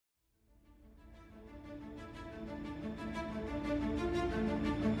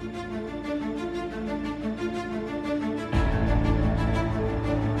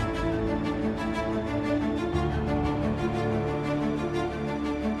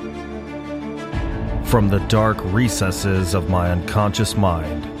From the dark recesses of my unconscious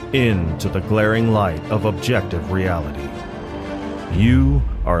mind into the glaring light of objective reality. You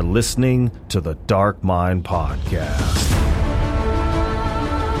are listening to the Dark Mind Podcast.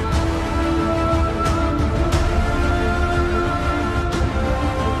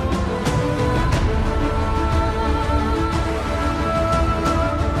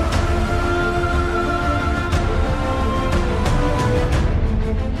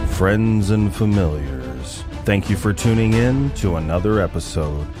 Friends and familiars, thank you for tuning in to another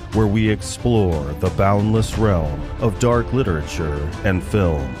episode where we explore the boundless realm of dark literature and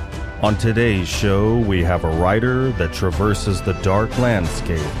film. On today's show, we have a writer that traverses the dark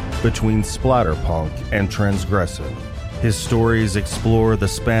landscape between splatterpunk and transgressive. His stories explore the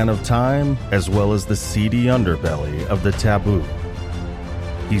span of time as well as the seedy underbelly of the taboo.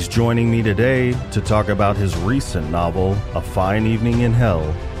 He's joining me today to talk about his recent novel, A Fine Evening in Hell,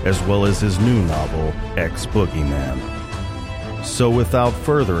 as well as his new novel, Ex-Boogeyman. So without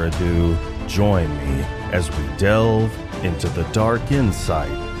further ado, join me as we delve into the dark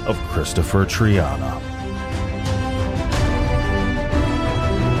insight of Kristopher Triana.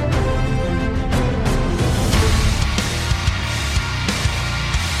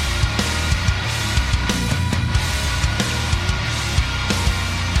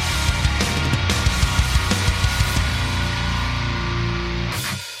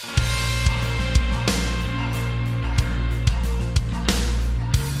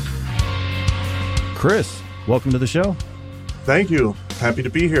 Chris, welcome to the show. Thank you. Happy to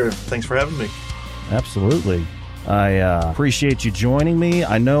be here. Thanks for having me. Absolutely. I appreciate you joining me.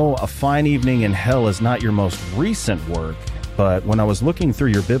 I know A Fine Evening in Hell is not your most recent work, but when I was looking through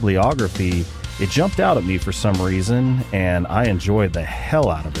your bibliography, it jumped out at me for some reason, and I enjoyed the hell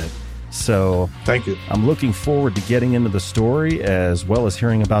out of it. So thank you. I'm looking forward to getting into the story as well as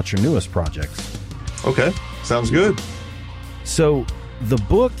hearing about your newest projects. Okay, sounds good. So the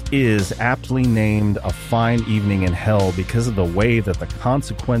book is aptly named A Fine Evening in Hell because of the way that the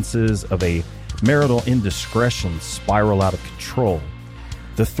consequences of a marital indiscretion spiral out of control.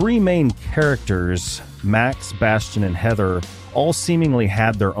 The three main characters, Max, Bastian, and Heather, all seemingly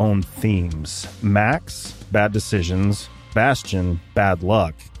had their own themes. Max, bad decisions; Bastian, bad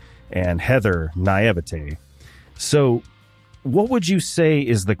luck; and Heather, naivete. So, what would you say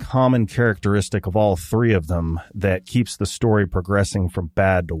is the common characteristic of all three of them that keeps the story progressing from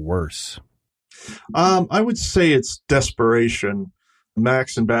bad to worse? I would say it's desperation.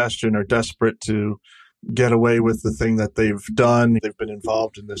 Max and Bastian are desperate to get away with the thing that they've done. They've been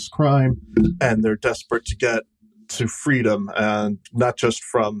involved in this crime, and they're desperate to get to freedom, and not just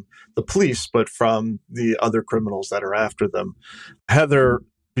from the police, but from the other criminals that are after them. Heather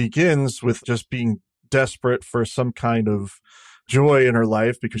begins with just being desperate for some kind of joy in her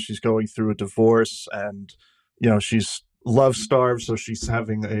life because she's going through a divorce, and she's love starved, so she's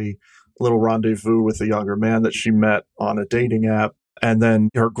having a little rendezvous with a younger man that she met on a dating app. And then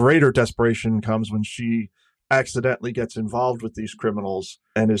her greater desperation comes when she accidentally gets involved with these criminals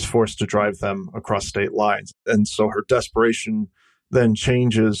and is forced to drive them across state lines. And so her desperation then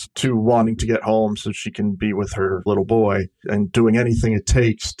changes to wanting to get home so she can be with her little boy and doing anything it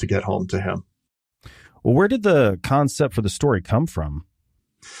takes to get home to him. Well, where did the concept for the story come from?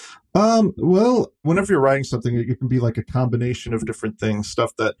 Well, whenever you're writing something, it can be like a combination of different things,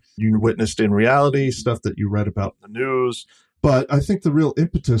 stuff that you witnessed in reality, stuff that you read about in the news. But I think the real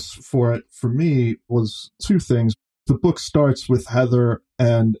impetus for it, for me, was two things. The book starts with Heather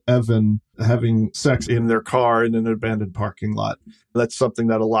and Evan having sex in their car in an abandoned parking lot. That's something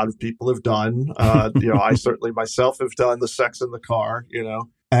that a lot of people have done. I certainly myself have done the sex in the car,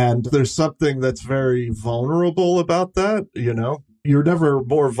 And there's something that's very vulnerable about that, You're never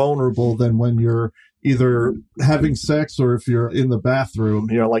more vulnerable than when you're either having sex or if you're in the bathroom,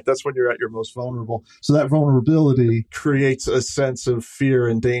 that's when you're at your most vulnerable. So that vulnerability creates a sense of fear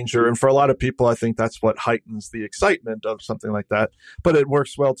and danger. And for a lot of people, I think that's what heightens the excitement of something like that. But it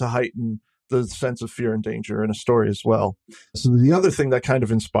works well to heighten the sense of fear and danger in a story as well. So the other thing that kind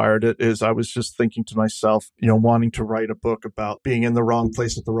of inspired it is I was just thinking to myself, wanting to write a book about being in the wrong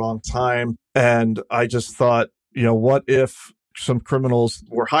place at the wrong time. And I just thought, what if some criminals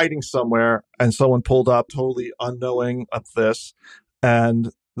were hiding somewhere and someone pulled up totally unknowing of this,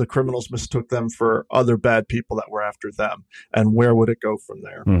 and the criminals mistook them for other bad people that were after them, and where would it go from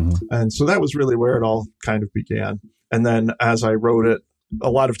there? Mm-hmm. And so that was really where it all kind of began. And then as I wrote it,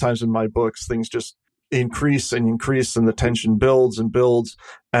 a lot of times in my books, things just increase and increase, and the tension builds and builds,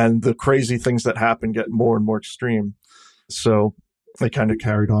 and the crazy things that happen get more and more extreme. So they kind of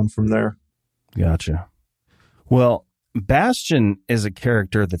carried on from there. Gotcha. Well, Bastion is a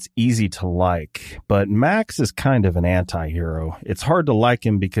character that's easy to like, but Max is kind of an anti-hero. It's hard to like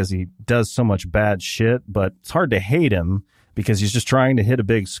him because he does so much bad shit, but it's hard to hate him because he's just trying to hit a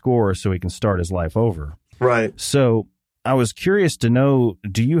big score so he can start his life over. Right. So I was curious to know,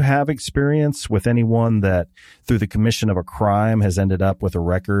 do you have experience with anyone that through the commission of a crime has ended up with a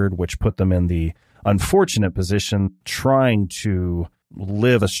record which put them in the unfortunate position trying to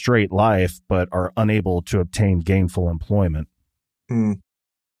live a straight life but are unable to obtain gainful employment?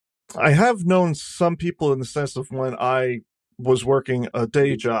 I have known some people in the sense of when I was working a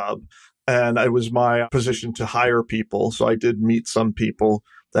day job and it was my position to hire people. So I did meet some people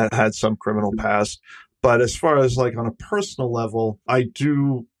that had some criminal past. But as far as like on a personal level, I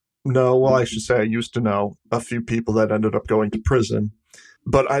do know, well, I should say I used to know a few people that ended up going to prison.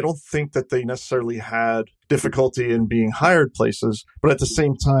 But I don't think that they necessarily had difficulty in being hired places. But at the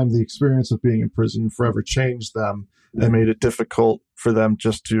same time, the experience of being in prison forever changed them and made it difficult for them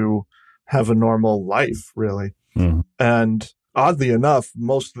just to have a normal life, really. Mm. And oddly enough,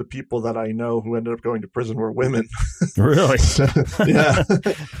 most of the people that I know who ended up going to prison were women. Really? Yeah.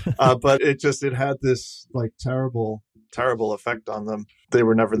 But it had this like terrible effect on them. They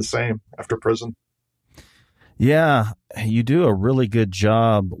were never the same after prison. Yeah, you do a really good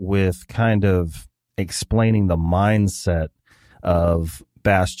job with kind of explaining the mindset of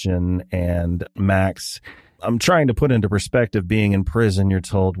Bastion and Max. I'm trying to put into perspective being in prison. You're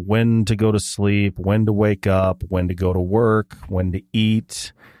told when to go to sleep, when to wake up, when to go to work, when to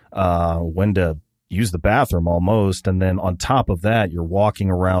eat, when to use the bathroom almost. And then on top of that, you're walking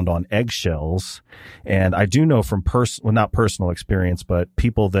around on eggshells. And I do know from not personal experience, but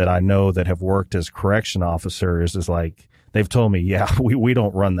people that I know that have worked as correction officers is like, they've told me, yeah, we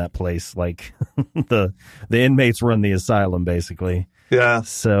don't run that place. Like the inmates run the asylum basically. Yeah.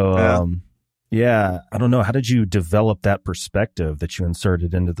 So, yeah, I don't know. How did you develop that perspective that you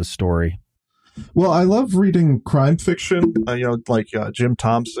inserted into the story? Well, I love reading crime fiction, like Jim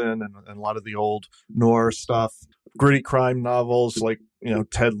Thompson and a lot of the old noir stuff, gritty crime novels like,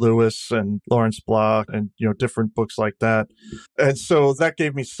 Ted Lewis and Lawrence Block and, different books like that. And so that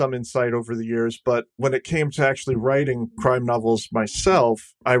gave me some insight over the years. But when it came to actually writing crime novels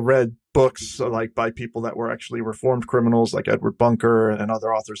myself, I read books like by people that were actually reformed criminals like Edward Bunker and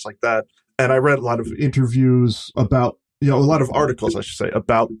other authors like that. And I read a lot of interviews about, a lot of articles, I should say,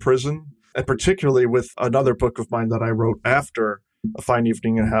 about prison. And particularly with another book of mine that I wrote after A Fine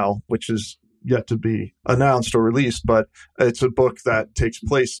Evening in Hell, which is yet to be announced or released, but it's a book that takes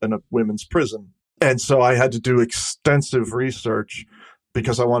place in a women's prison. And so I had to do extensive research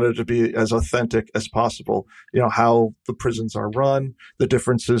because I wanted it to be as authentic as possible. How the prisons are run, the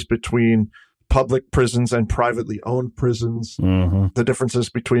differences between public prisons and privately owned prisons, the differences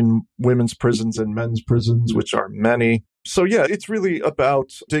between women's prisons and men's prisons, which are many. So yeah, it's really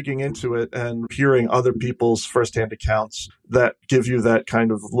about digging into it and hearing other people's firsthand accounts that give you that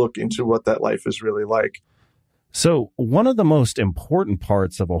kind of look into what that life is really like. So one of the most important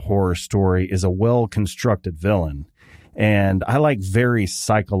parts of a horror story is a well-constructed villain. And I like very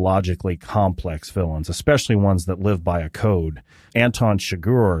psychologically complex villains, especially ones that live by a code. Anton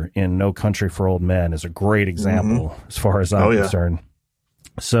Chigurh in No Country for Old Men is a great example as far as I'm concerned.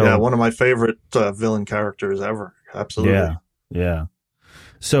 So, yeah, one of my favorite villain characters ever. Absolutely. Yeah.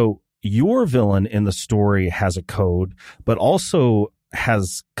 So your villain in the story has a code, but also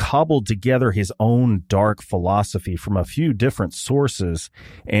has cobbled together his own dark philosophy from a few different sources.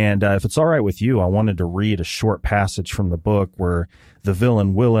 And if it's all right with you, I wanted to read a short passage from the book where the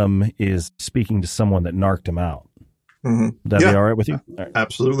villain Willem is speaking to someone that narked him out. That'd be all right with you? All right.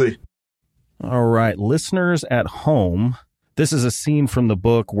 Absolutely. All right. Listeners at home, this is a scene from the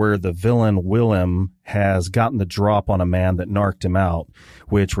book where the villain Willem has gotten the drop on a man that narked him out,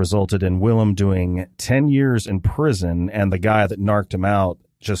 which resulted in Willem doing 10 years in prison, and the guy that narked him out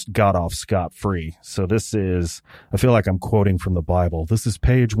just got off scot-free. So this is, I feel like I'm quoting from the Bible. This is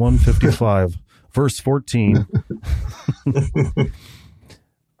page 155, verse 14.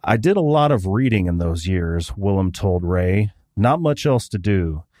 I did a lot of reading in those years, Willem told Ray. Not much else to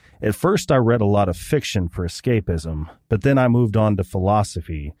do. At first, I read a lot of fiction for escapism, but then I moved on to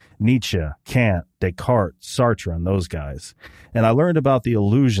philosophy, Nietzsche, Kant, Descartes, Sartre, and those guys. And I learned about the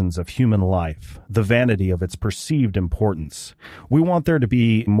illusions of human life, the vanity of its perceived importance. We want there to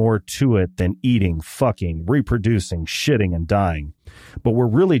be more to it than eating, fucking, reproducing, shitting, and dying. But we're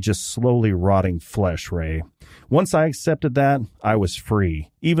really just slowly rotting flesh, Ray. Once I accepted that, I was free.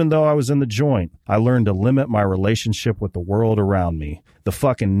 Even though I was in the joint, I learned to limit my relationship with the world around me, the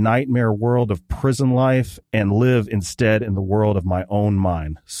fucking nightmare world of prison life, and live instead in the world of my own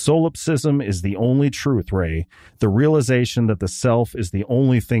mind. Solipsism is the only truth, Ray. The realization that the self is the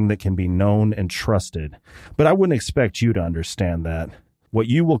only thing that can be known and trusted. But I wouldn't expect you to understand that. What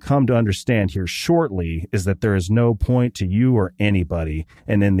you will come to understand here shortly is that there is no point to you or anybody,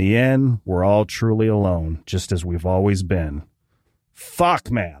 and in the end, we're all truly alone, just as we've always been. Fuck,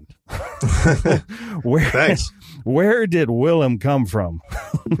 man. Thanks. Where did Willem come from?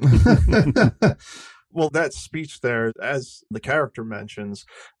 Well, that speech there, as the character mentions,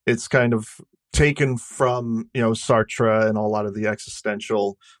 it's kind of taken from, Sartre and a lot of the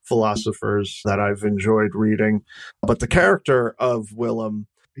existential philosophers that I've enjoyed reading. But the character of Willem,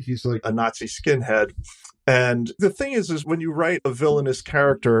 he's like a Nazi skinhead. And the thing is when you write a villainous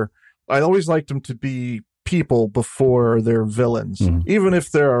character, I always liked them to be people before they're villains, even if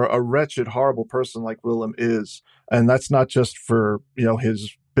they're a wretched, horrible person like Willem is. And that's not just for,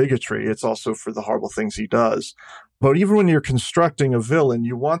 his bigotry. It's also for the horrible things he does. But even when you're constructing a villain,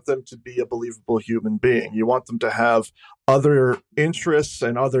 you want them to be a believable human being. You want them to have other interests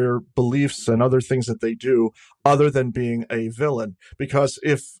and other beliefs and other things that they do other than being a villain. Because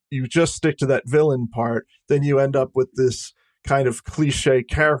if you just stick to that villain part, then you end up with this kind of cliche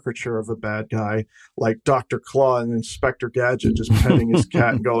caricature of a bad guy, like Dr. Claw and Inspector Gadget just petting his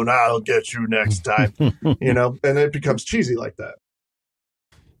cat and going, "I'll get you next time," and it becomes cheesy like that.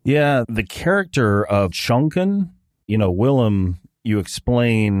 Yeah, the character of Chunkin, Willem, you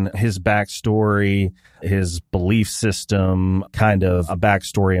explain his backstory, his belief system, kind of a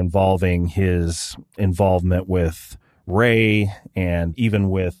backstory involving his involvement with Ray and even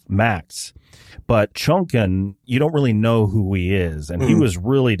with Max. But Chunkin, you don't really know who he is. And he was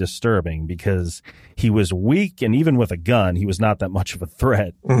really disturbing because he was weak. And even with a gun, he was not that much of a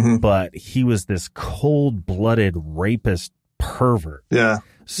threat. But he was this cold-blooded rapist pervert. Yeah.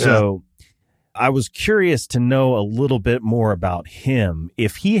 So I was curious to know a little bit more about him.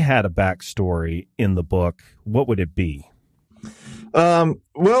 If he had a backstory in the book, what would it be?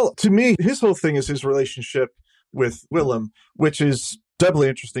 Well, to me, his whole thing is his relationship with Willem, which is doubly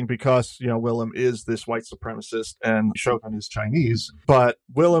interesting because, Willem is this white supremacist and Shogun is Chinese. But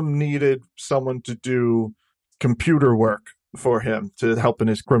Willem needed someone to do computer work for him to help in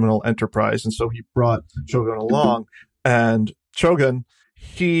his criminal enterprise. And so he brought Shogun along. And Shogun,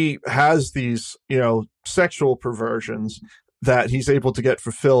 he has these, sexual perversions that he's able to get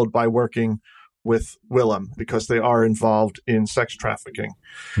fulfilled by working with Willem because they are involved in sex trafficking.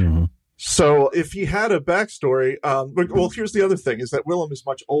 So if he had a backstory, well, here's the other thing is that Willem is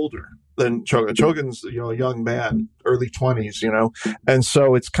much older than Shogun. Shogun's, a young man, early 20s, and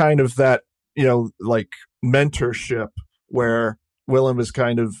so it's kind of that, like mentorship where Willem is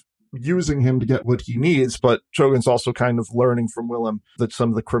kind of using him to get what he needs, but Shogun's also kind of learning from Willem that some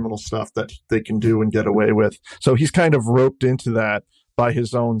of the criminal stuff that they can do and get away with. So he's kind of roped into that by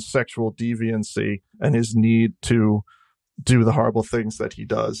his own sexual deviancy and his need to do the horrible things that he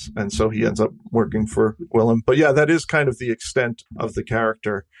does. And so he ends up working for Willem. But yeah, that is kind of the extent of the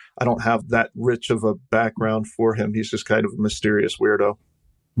character. I don't have that rich of a background for him. He's just kind of a mysterious weirdo.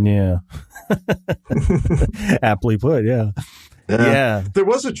 Yeah. Aptly put, yeah. Yeah. There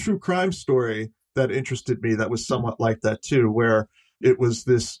was a true crime story that interested me that was somewhat like that too, where it was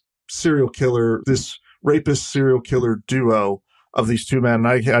this serial killer, this rapist serial killer duo of these two men.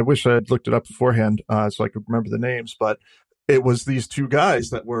 And I wish I had looked it up beforehand so I could remember the names, but it was these two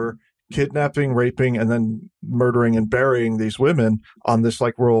guys that were kidnapping, raping, and then murdering and burying these women on this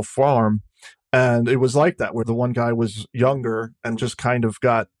like rural farm. And it was like that, where the one guy was younger and just kind of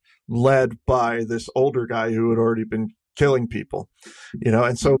got led by this older guy who had already been killing people,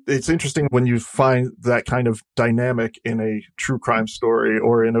 and so it's interesting when you find that kind of dynamic in a true crime story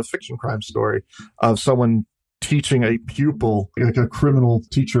or in a fiction crime story of someone teaching a pupil, like a criminal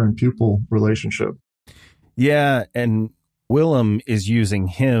teacher and pupil relationship. Yeah, and Willem is using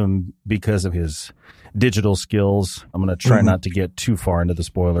him because of his digital skills. I'm going to try not to get too far into the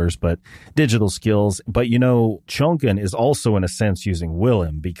spoilers, but digital skills. But, Chunkin is also, in a sense, using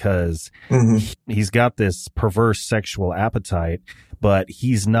Willem because he's got this perverse sexual appetite, but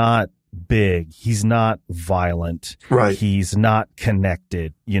he's not big. He's not violent. Right. He's not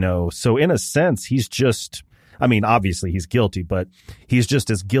connected, So in a sense, he's just... I mean, obviously he's guilty, but he's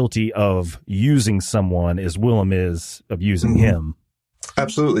just as guilty of using someone as Willem is of using him.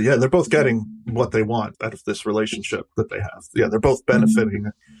 Absolutely. Yeah. They're both getting what they want out of this relationship that they have. Yeah. They're both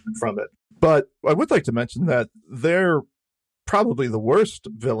benefiting from it. But I would like to mention that their probably the worst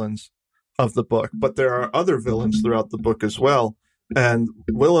villains of the book, but there are other villains throughout the book as well. And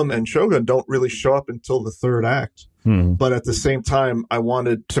Willem and Shogun don't really show up until the third act. But at the same time, I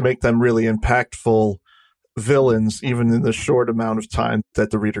wanted to make them really impactful villains, even in the short amount of time that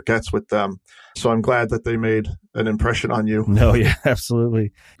the reader gets with them. So I'm glad that they made an impression on you. No, yeah,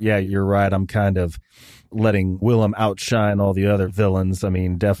 absolutely. Yeah, you're right. I'm kind of letting Willem outshine all the other villains. I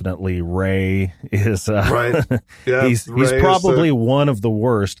mean, definitely Ray is right. Yeah, he's probably one of the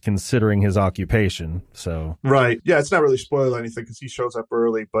worst considering his occupation. So right. Yeah, it's not really spoil anything because he shows up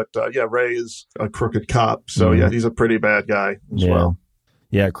early, but yeah, Ray is a crooked cop. So yeah, he's a pretty bad guy as well.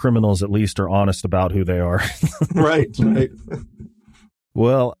 Yeah, criminals at least are honest about who they are. Right.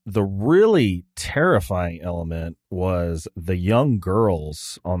 Well, the really terrifying element was the young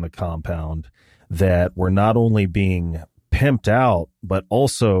girls on the compound that were not only being pimped out, but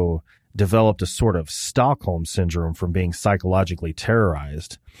also developed a sort of Stockholm syndrome from being psychologically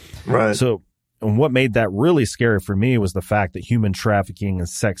terrorized. Right. So what made that really scary for me was the fact that human trafficking and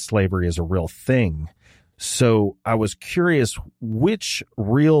sex slavery is a real thing. So I was curious, which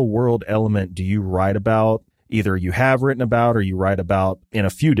real world element do you write about, either you have written about or you write about in a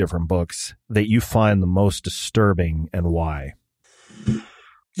few different books, that you find the most disturbing and why?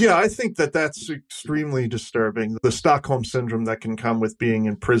 Yeah, I think that that's extremely disturbing. The Stockholm syndrome that can come with being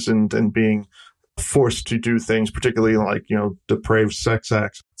imprisoned and being forced to do things, particularly like, depraved sex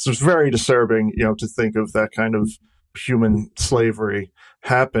acts. So it's very disturbing, to think of that kind of human slavery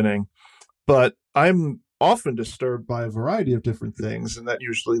happening. But I'm often disturbed by a variety of different things, and that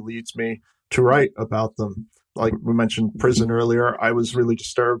usually leads me to write about them. Like we mentioned prison earlier, I was really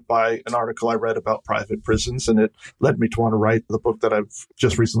disturbed by an article I read about private prisons, and it led me to want to write the book that I've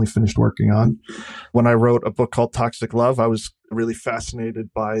just recently finished working on. When I wrote a book called Toxic Love, I was really fascinated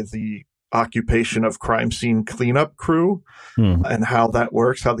by the occupation of crime scene cleanup crew and how that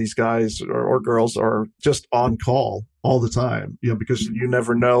works, how these guys or girls are just on call all the time, because you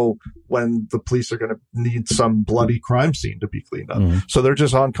never know when the police are going to need some bloody crime scene to be cleaned up. So they're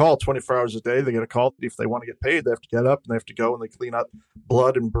just on call 24 hours a day. They get a call. If they want to get paid, they have to get up and they have to go and they clean up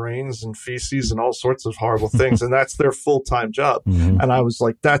blood and brains and feces and all sorts of horrible things. And that's their full-time job. And I was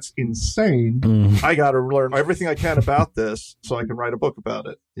like, that's insane. I got to learn everything I can about this so I can write a book about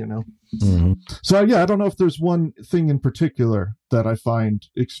it, So yeah, I don't know if there's one thing in particular that I find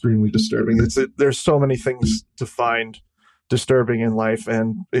extremely disturbing. There's so many things to find disturbing in life,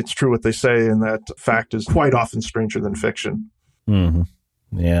 and it's true what they say, and that fact is quite often stranger than fiction.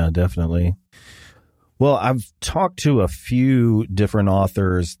 Yeah, definitely. Well, I've talked to a few different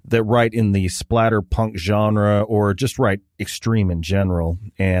authors that write in the splatterpunk genre or just write extreme in general,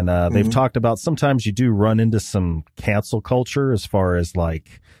 and they've talked about sometimes you do run into some cancel culture as far as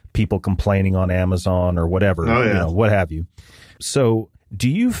like people complaining on Amazon or whatever, what have you. So do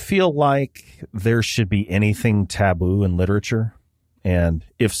you feel like there should be anything taboo in literature? And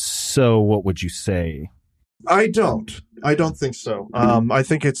if so, what would you say? I don't think so. I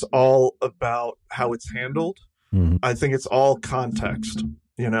think it's all about how it's handled. I think it's all context,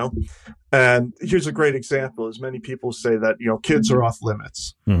 And here's a great example. As many people say that, kids are off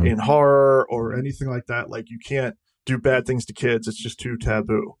limits in horror or anything like that. Like you can't do bad things to kids. It's just too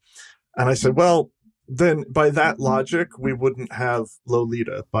taboo. And I said, well, then by that logic, we wouldn't have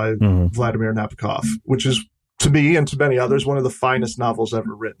Lolita by Vladimir Nabokov, which is, to me and to many others, one of the finest novels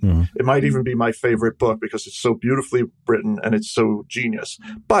ever written. It might even be my favorite book because it's so beautifully written and it's so genius.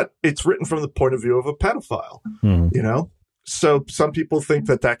 But it's written from the point of view of a pedophile, So some people think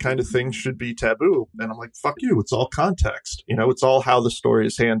that kind of thing should be taboo. And I'm like, fuck you. It's all context. It's all how the story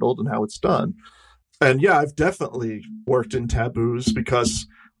is handled and how it's done. And yeah, I've definitely worked in taboos because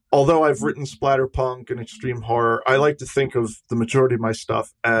although I've written splatterpunk and extreme horror, I like to think of the majority of my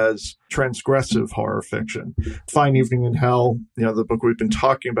stuff as transgressive horror fiction. Fine Evening in Hell, the book we've been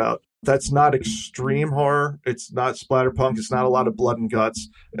talking about, that's not extreme horror. It's not splatterpunk. It's not a lot of blood and guts,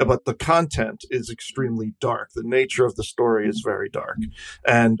 but the content is extremely dark. The nature of the story is very dark.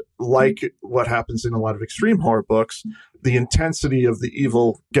 And like what happens in a lot of extreme horror books, the intensity of the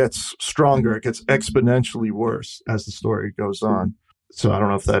evil gets stronger. It gets exponentially worse as the story goes on. So I don't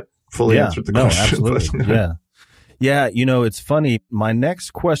know if that fully answered the question. Absolutely. But Yeah, it's funny. My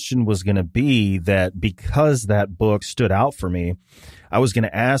next question was going to be that because that book stood out for me, I was going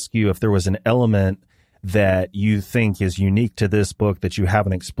to ask you if there was an element that you think is unique to this book that you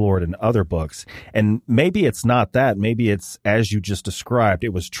haven't explored in other books. And maybe it's not that. Maybe it's, as you just described,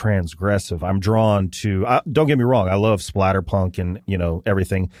 it was transgressive. I'm drawn to, don't get me wrong, I love splatterpunk and,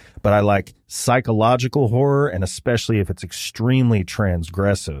 everything, but I like psychological horror, and especially if it's extremely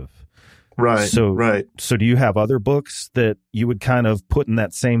transgressive. Right. So, right. So do you have other books that you would kind of put in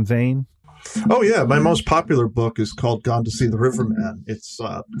that same vein? Oh, yeah. My most popular book is called Gone to See the Riverman. It's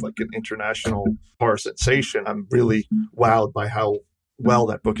like an international horror sensation. I'm really wowed by how well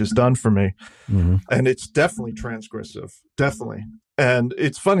that book is done for me. Mm-hmm. And it's definitely transgressive. Definitely. And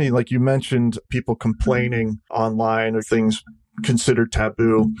it's funny, like you mentioned, people complaining online or things considered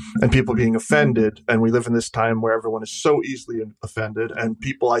taboo and people being offended. And we live in this time where everyone is so easily offended. And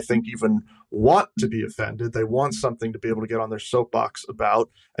people, I think, even want to be offended. They want something to be able to get on their soapbox about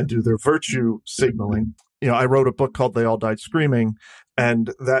and do their virtue signaling. You know, I wrote a book called They All Died Screaming.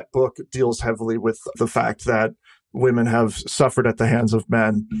 And that book deals heavily with the fact that women have suffered at the hands of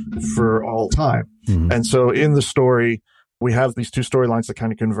men for all time. Mm-hmm. And so in the story, we have these two storylines that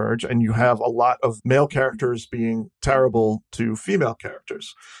kind of converge, and you have a lot of male characters being terrible to female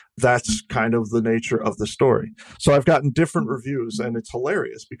characters. That's kind of the nature of the story. So I've gotten different reviews, and it's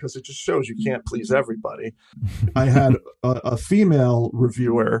hilarious because it just shows you can't please everybody. I had a female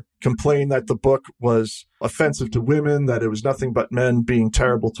reviewer complain that the book was offensive to women, that it was nothing but men being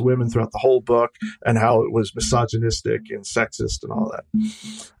terrible to women throughout the whole book, and how it was misogynistic and sexist and all that.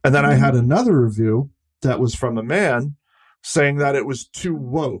 And then I had another review that was from a man saying that it was too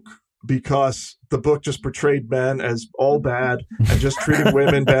woke because the book just portrayed men as all bad and just treated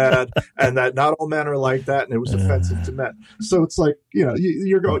women bad, and that not all men are like that, and it was offensive to men. So it's like, you know,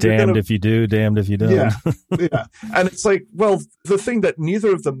 you're going damned if you do, damned if you don't. Yeah, yeah. And it's like, well, the thing that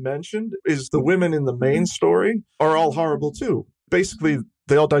neither of them mentioned is the women in the main story are all horrible too. Basically,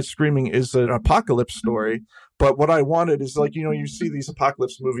 They All Died Screaming is an apocalypse story. But what I wanted is, like, you know, you see these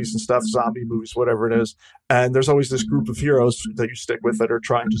apocalypse movies and stuff, zombie movies, whatever it is, and there's always this group of heroes that you stick with that are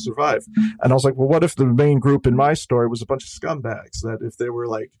trying to survive. And I was like, well, what if the main group in my story was a bunch of scumbags? That if they were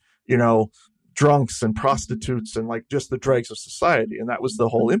like, you know, drunks and prostitutes and like just the dregs of society. And that was the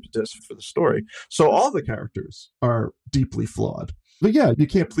whole impetus for the story. So all the characters are deeply flawed. But yeah, you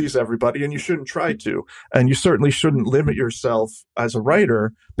can't please everybody, and you shouldn't try to. And you certainly shouldn't limit yourself as a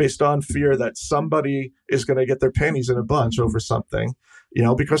writer based on fear that somebody is going to get their panties in a bunch over something, you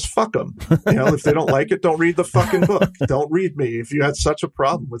know, because fuck them. You know, if they don't like it, don't read the fucking book. Don't read me. If you had such a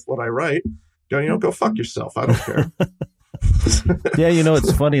problem with what I write, you know, go fuck yourself. I don't care. Yeah, you know,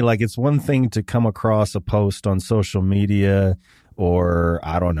 it's funny. Like, it's one thing to come across a post on social media, or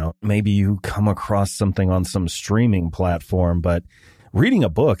I don't know, maybe you come across something on some streaming platform, but reading a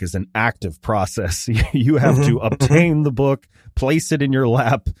book is an active process. You have to obtain the book, place it in your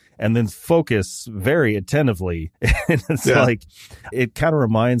lap, and then focus very attentively. And it's like, it kind of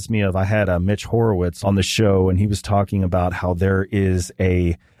reminds me of, I had Mitch Horowitz on the show, and he was talking about how there is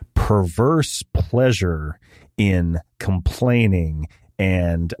a perverse pleasure in complaining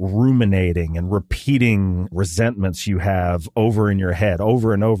and ruminating and repeating resentments you have over in your head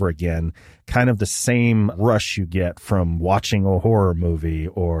over and over again, kind of the same rush you get from watching a horror movie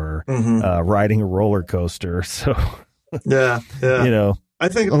or riding a roller coaster. So, yeah, you know, I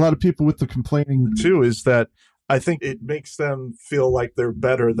think a lot of people with the complaining too is that I think it makes them feel like they're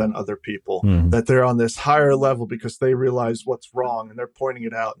better than other people, that they're on this higher level because they realize what's wrong and they're pointing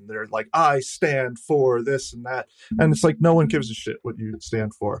it out and they're like, I stand for this and that. And it's like, no one gives a shit what you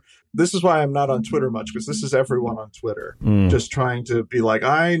stand for. This is why I'm not on Twitter much, because this is everyone on Twitter just trying to be like,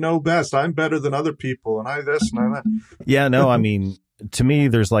 I know best. I'm better than other people. And I this and I that. Yeah, no, I mean, to me,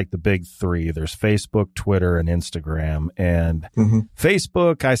 there's like the big three. There's Facebook, Twitter, and Instagram. And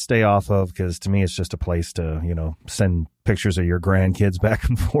Facebook, I stay off of because to me, it's just a place to, you know, send pictures of your grandkids back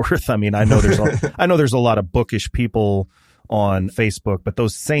and forth. I mean, I know there's a lot of bookish people on Facebook, but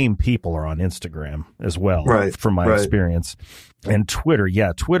those same people are on Instagram as well, from my experience. And Twitter,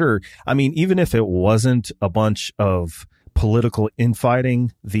 Twitter, I mean, even if it wasn't a bunch of political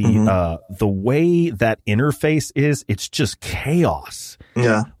infighting, the way that interface is, it's just chaos.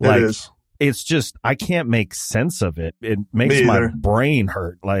 Yeah, like, it is. It's just, I can't make sense of it. It makes my brain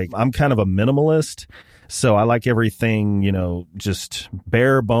hurt. Like, I'm kind of a minimalist, so I like everything, you know, just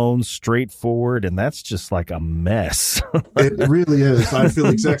bare bones, straightforward, and that's just like a mess. It really is. I feel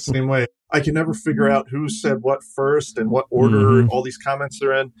the exact same way. I can never figure out who said what first and what order all these comments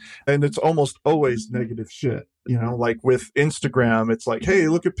are in. And it's almost always negative shit. You know, like with Instagram, it's like, hey,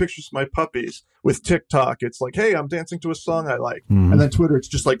 look at pictures of my puppies. With TikTok, it's like, hey, I'm dancing to a song I like. And then Twitter, it's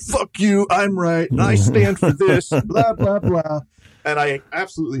just like, fuck you, I'm right, and I stand for this, blah, blah, blah. And I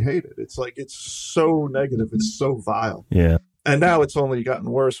absolutely hate it. It's like, it's so negative. It's so vile. Yeah. And now it's only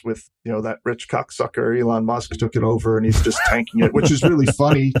gotten worse with, you know, that rich cocksucker Elon Musk took it over and he's just tanking it, which is really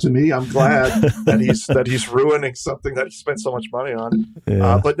funny to me. I'm glad that he's ruining something that he spent so much money on.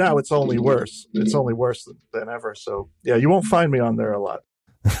 Yeah. But now it's only worse. It's only worse than ever. So, yeah, you won't find me on there a lot.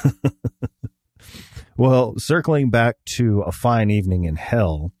 Well, circling back to A Fine Evening in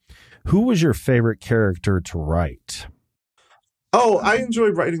Hell, who was your favorite character to write? Oh, I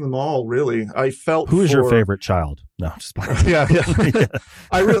enjoyed writing them all, really. I felt Who is your favorite child? No, I'm just playing. Yeah.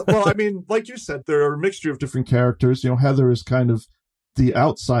 Well, I mean, like you said, there are a mixture of different characters. Heather is kind of the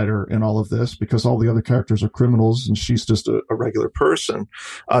outsider in all of this because all the other characters are criminals and she's just a regular person.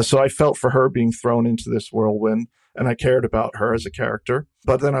 So I felt for her being thrown into this whirlwind, and I cared about her as a character.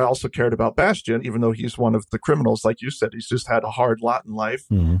 But then I also cared about Bastian, even though he's one of the criminals. Like you said, he's just had a hard lot in life,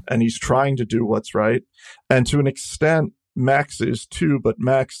 and he's trying to do what's right. And to an extent, Max is too, but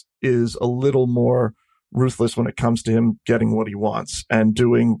Max is a little more ruthless when it comes to him getting what he wants and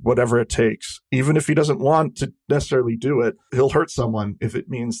doing whatever it takes. Even if he doesn't want to necessarily do it, he'll hurt someone if it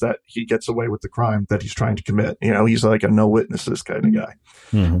means that he gets away with the crime that he's trying to commit. He's like a no witnesses kind of guy.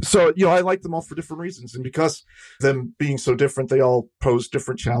 So, I like them all for different reasons. And because them being so different, they all pose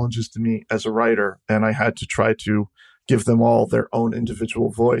different challenges to me as a writer. And I had to try to give them all their own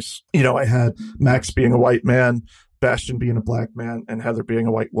individual voice. I had Max being a white man, Bastian being a black man, and Heather being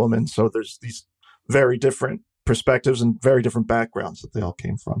a white woman. So there's these very different perspectives and very different backgrounds that they all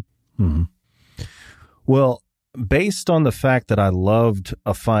came from. Well, based on the fact that I loved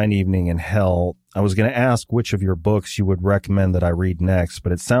A Fine Evening in Hell, I was going to ask which of your books you would recommend that I read next,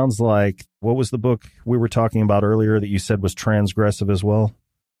 but it sounds like, what was the book we were talking about earlier that you said was transgressive as well?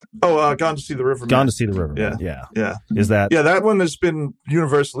 Oh, Gone to See the River. Gone to See the River. Yeah. Is that? Yeah, that one has been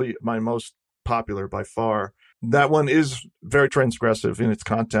universally my most popular by far. That one is very transgressive in its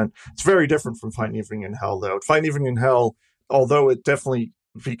content. It's very different from Fine Evening in Hell, though. Fine Evening in Hell, although it definitely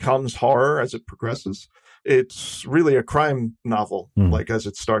becomes horror as it progresses, it's really a crime novel, like as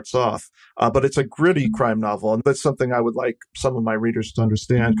it starts off. But it's a gritty crime novel. And that's something I would like some of my readers to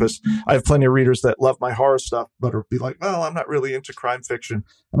understand, because I have plenty of readers that love my horror stuff, but are be like, well, I'm not really into crime fiction.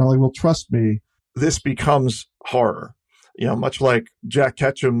 And I'm like, well, trust me, this becomes horror. Much like Jack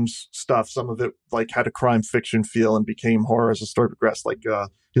Ketchum's stuff, some of it like had a crime fiction feel and became horror as the story progressed. Like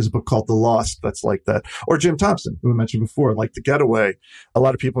his book called The Lost, that's like that. Or Jim Thompson, who I mentioned before, like The Getaway. A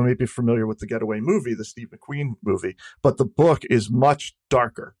lot of people may be familiar with The Getaway movie, the Steve McQueen movie, but the book is much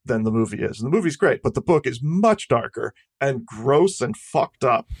darker than the movie is. And the movie's great, but the book is much darker and gross and fucked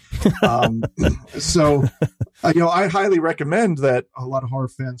up. So, I highly recommend that a lot of horror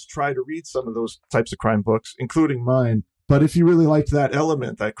fans try to read some of those types of crime books, including mine. But if you really liked that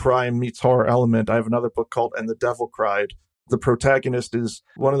element, that crime meets horror element, I have another book called And the Devil Cried. The protagonist is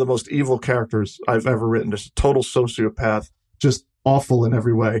one of the most evil characters I've ever written. Just a total sociopath, just awful in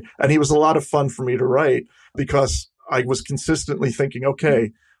every way. And he was a lot of fun for me to write because I was consistently thinking,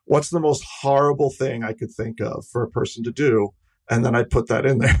 okay, what's the most horrible thing I could think of for a person to do? And then I'd put that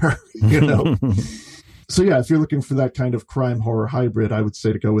in there, So yeah, if you're looking for that kind of crime horror hybrid, I would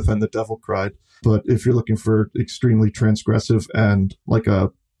say to go with And the Devil Cried. But if you're looking for extremely transgressive and like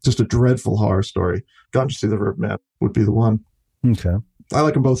just a dreadful horror story, Gone to See the River Man would be the one. Okay. I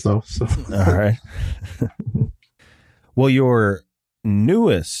like them both though. So. All right. Well, your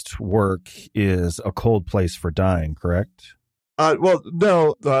newest work is A Cold Place for Dying, correct?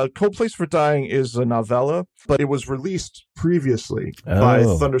 No, Cold Place for Dying is a novella, but it was released previously by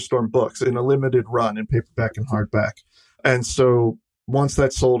Thunderstorm Books in a limited run in paperback and hardback. And so once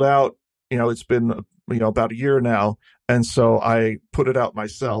that sold out, it's been, about a year now. And so I put it out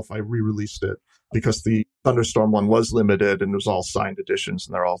myself. I re-released it because the Thunderstorm one was limited and it was all signed editions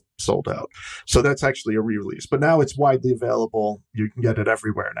and they're all sold out. So that's actually a re-release. But now it's widely available. You can get it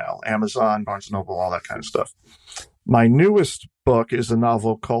everywhere now. Amazon, Barnes & Noble, all that kind of stuff. My newest book is a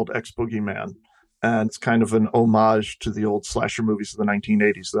novel called Ex-Boogeyman, and it's kind of an homage to the old slasher movies of the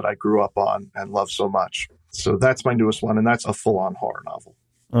 1980s that I grew up on and love so much. So that's my newest one, and that's a full-on horror novel.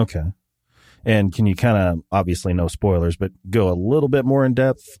 Okay. And can you kind of, obviously no spoilers, but go a little bit more in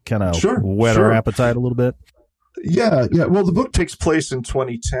depth, kind of whet our appetite a little bit? Yeah. Well, the book takes place in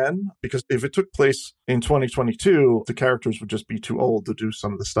 2010 because if it took place in 2022, the characters would just be too old to do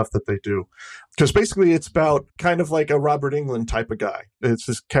some of the stuff that they do. Because basically it's about kind of like a Robert Englund type of guy. It's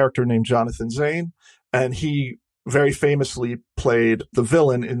this character named Jonathan Zane, and he very famously played the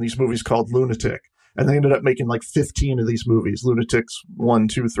villain in these movies called Lunatic. And they ended up making like 15 of these movies, Lunatics 1,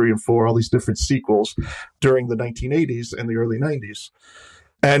 2, 3, and 4, all these different sequels during the 1980s and the early 90s.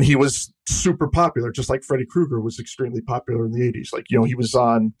 And he was super popular, just like Freddy Krueger was extremely popular in the 80s. Like, he was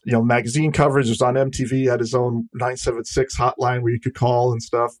on, magazine covers, he was on MTV, had his own 976 hotline where you could call and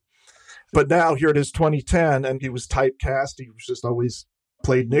stuff. But now here it is 2010, and he was typecast. He was just always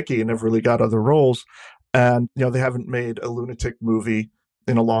played Nicky and never really got other roles. And, they haven't made a Lunatic movie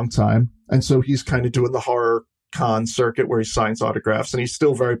in a long time. And so he's kind of doing the horror con circuit where he signs autographs, and he's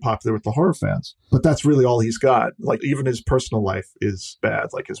still very popular with the horror fans. But that's really all he's got. Like, even his personal life is bad.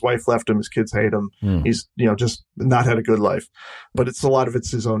 Like, his wife left him, his kids hate him. He's, just not had a good life. But a lot of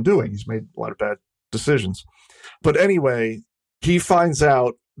it's his own doing. He's made a lot of bad decisions. But anyway, he finds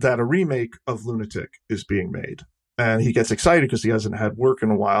out that a remake of Lunatic is being made. And he gets excited because he hasn't had work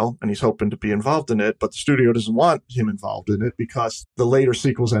in a while, and he's hoping to be involved in it. But the studio doesn't want him involved in it because the later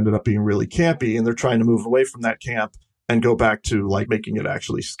sequels ended up being really campy, and they're trying to move away from that camp and go back to like making it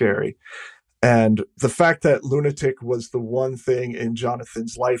actually scary. And the fact that Lunatic was the one thing in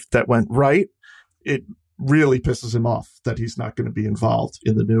Jonathan's life that went right, it really pisses him off that he's not going to be involved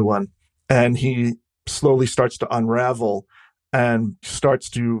in the new one. And he slowly starts to unravel and starts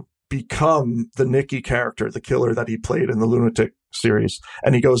to become the Nicky character, the killer that he played in the Lunatic series.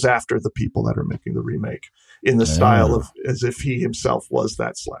 And he goes after the people that are making the remake in the style of as if he himself was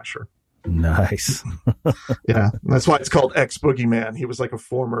that slasher. Nice. Yeah. That's why it's called Ex-Boogeyman. He was like a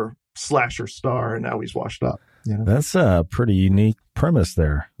former slasher star, and now he's washed up. That's a pretty unique premise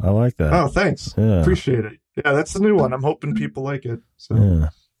there. I like that. Oh, thanks. Yeah. Appreciate it. Yeah, that's the new one. I'm hoping people like it. So. Yeah.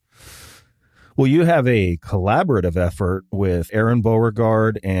 Well, you have a collaborative effort with Aaron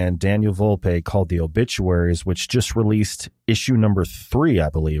Beauregard and Daniel Volpe called The Obituaries, which just released issue number 3, I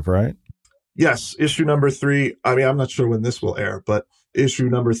believe, right? Yes, issue number 3. I mean, I'm not sure when this will air, but issue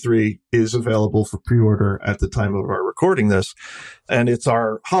number 3 is available for pre-order at the time of our recording this. And it's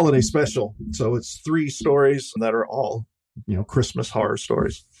our holiday special. So it's 3 stories that are all, Christmas horror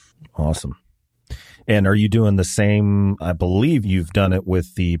stories. Awesome. And are you doing the same? I believe you've done it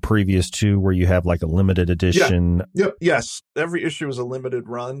with the previous 2 where you have like a limited edition. Yeah. Yep. Yes. Every issue is a limited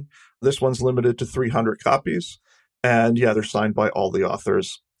run. This one's limited to 300 copies. And they're signed by all the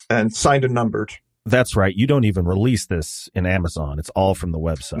authors and signed and numbered. That's right. You don't even release this in Amazon. It's all from the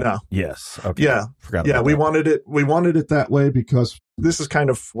website. No. Yes. Okay. Yeah. Forgot about we that. wanted it that way because this is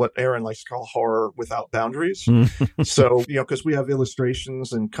kind of what Aaron likes to call horror without boundaries. So, because we have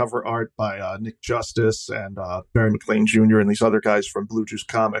illustrations and cover art by Nick Justice and Barry McLean Jr. and these other guys from Blue Juice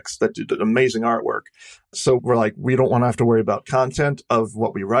Comics that did amazing artwork. So we're like, we don't want to have to worry about content of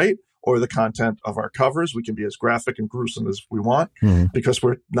what we write or the content of our covers. We can be as graphic and gruesome as we want because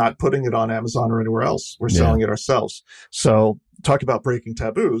we're not putting it on Amazon or anywhere else. We're selling it ourselves. So talk about breaking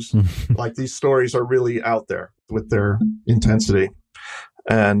taboos. Like, these stories are really out there with their intensity.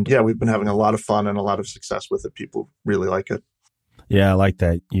 And we've been having a lot of fun and a lot of success with it. People really like it. Yeah, I like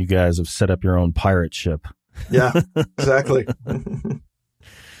that. You guys have set up your own pirate ship. Yeah, exactly.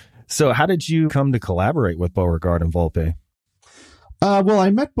 So how did you come to collaborate with Beauregard and Volpe? Well, I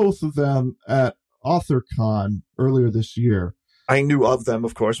met both of them at AuthorCon earlier this year. I knew of them,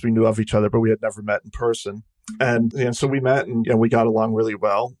 of course. We knew of each other, but we had never met in person. And so we met and we got along really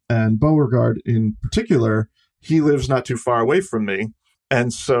well. And Beauregard in particular, he lives not too far away from me.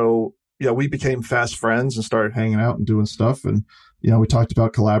 And so, we became fast friends and started hanging out and doing stuff. And, we talked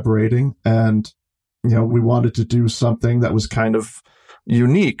about collaborating and, we wanted to do something that was kind of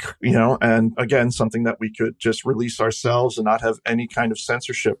unique, and again, something that we could just release ourselves and not have any kind of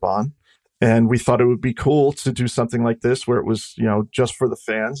censorship on. And we thought it would be cool to do something like this where it was, just for the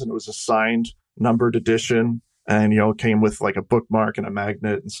fans, and it was a signed, numbered edition. And, it came with like a bookmark and a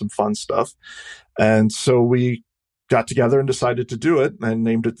magnet and some fun stuff. And so we got together and decided to do it and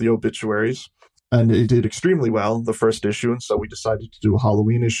named it The Obituaries. And it did extremely well, the first issue. And so we decided to do a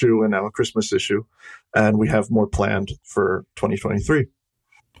Halloween issue and now a Christmas issue. And we have more planned for 2023.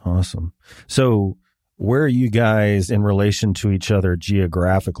 Awesome. So where are you guys in relation to each other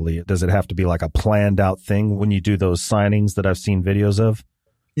geographically? Does it have to be like a planned out thing when you do those signings that I've seen videos of?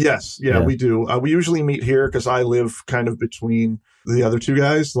 Yes. Yeah, we do. We usually meet here because I live kind of between the other 2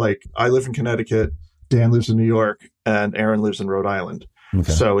 guys. Like, I live in Connecticut, Dan lives in New York, and Aaron lives in Rhode Island. Okay.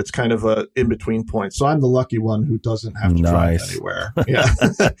 So it's kind of a in-between point. So I'm the lucky one who doesn't have to drive anywhere. Yeah.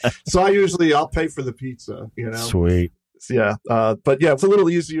 So I'll pay for the pizza, Sweet. Yeah. But it's a little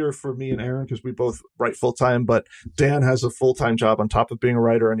easier for me and Aaron because we both write full-time, but Dan has a full-time job on top of being a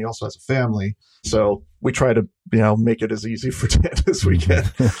writer, and he also has a family. So we try to, make it as easy for Dan as we can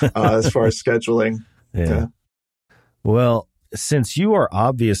as far as scheduling. Yeah. Well, since you are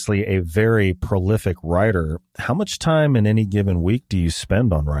obviously a very prolific writer, how much time in any given week do you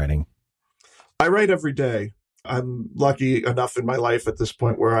spend on writing? I write every day. I'm lucky enough in my life at this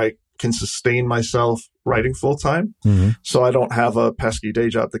point where I can sustain myself writing full time. So I don't have a pesky day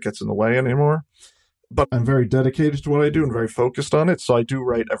job that gets in the way anymore. But I'm very dedicated to what I do and very focused on it. So I do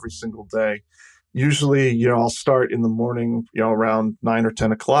write every single day. Usually, I'll start in the morning, around 9 or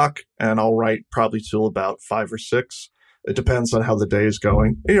 10 o'clock, and I'll write probably till about 5 or 6. It depends on how the day is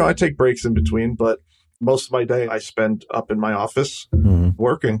going. I take breaks in between, but most of my day I spend up in my office Mhm.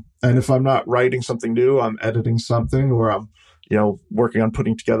 working. And if I'm not writing something new, I'm editing something, or I'm, working on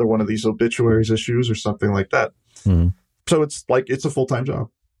putting together one of these obituaries issues or something like that. Mhm. So it's a full-time job.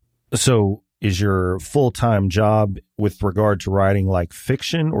 So is your full-time job with regard to writing like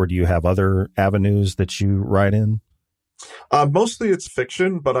fiction, or do you have other avenues that you write in? Mostly it's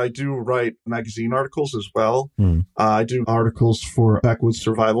fiction, but I do write magazine articles as well. Hmm. I do articles for Backwoods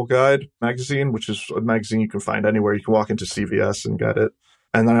Survival Guide magazine, which is a magazine you can find anywhere. You can walk into CVS and get it.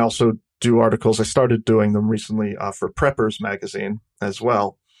 And then I also do articles. I started doing them recently for Preppers magazine as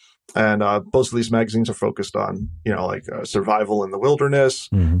well. And both of these magazines are focused on, survival in the wilderness,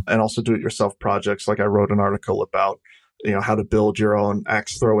 Mm-hmm. and also do-it-yourself projects. Like I wrote an article about, how to build your own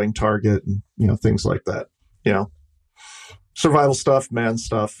axe throwing target and, things like that. Survival stuff, man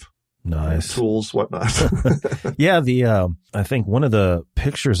stuff. Nice. Tools, whatnot. Yeah, I think one of the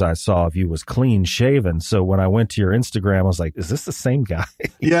pictures I saw of you was clean shaven. So when I went to your Instagram, I was like, is this the same guy?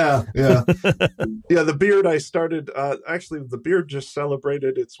 Yeah. Yeah, the beard I started, actually, the beard just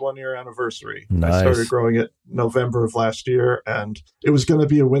celebrated its 1-year anniversary. Nice. I started growing it November of last year, and it was going to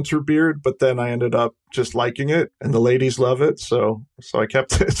be a winter beard, but then I ended up just liking it, and the ladies love it, so I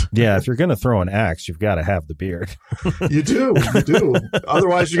kept it. Yeah, if you're going to throw an axe, you've got to have the beard. You do.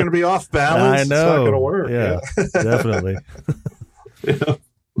 Otherwise, you're going to be off balance. I know. It's not going to work. Yeah. Definitely. Yeah.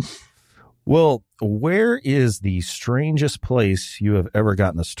 Well, where is the strangest place you have ever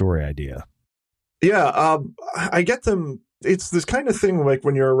gotten a story idea? Yeah, I get them. It's this kind of thing, like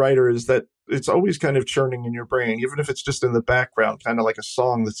when you're a writer, is that it's always kind of churning in your brain, even if it's just in the background, kind of like a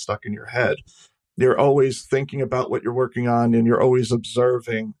song that's stuck in your head. You're always thinking about what you're working on, and you're always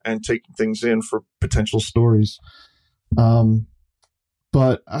observing and taking things in for potential stories.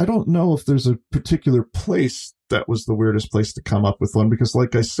 But I don't know if there's a particular place that was the weirdest place to come up with one, because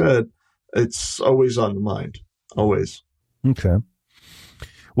like I said, it's always on the mind. Always. Okay.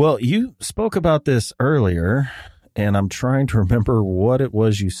 Well, you spoke about this earlier, and I'm trying to remember what it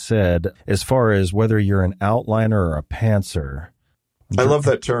was you said as far as whether you're an outliner or a pantser. I love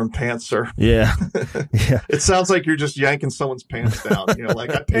that term, pantser. Yeah. Yeah. It sounds like you're just yanking someone's pants down.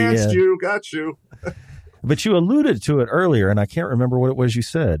 Like, I pantsed you, got you. But you alluded to it earlier, and I can't remember what it was you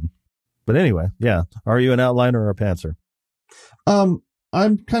said. But anyway, yeah. Are you an outliner or a pantser?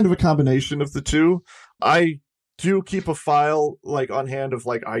 I'm kind of a combination of the two. I do keep a file like on hand of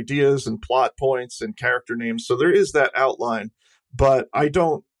like ideas and plot points and character names. So there is that outline, but I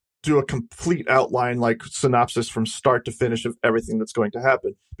don't do a complete outline, like synopsis from start to finish of everything that's going to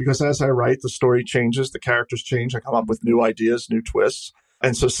happen. Because as I write, the story changes, the characters change. I come up with new ideas, new twists.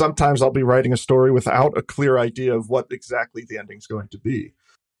 And so sometimes I'll be writing a story without a clear idea of what exactly the ending's going to be.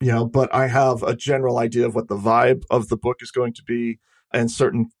 But I have a general idea of what the vibe of the book is going to be, and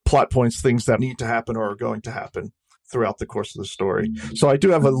certain plot points, things that need to happen or are going to happen throughout the course of the story. So I do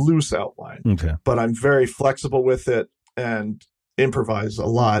have a loose outline, Okay. But I'm very flexible with it and improvise a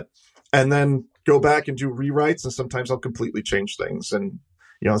lot, and then go back and do rewrites. And sometimes I'll completely change things. And,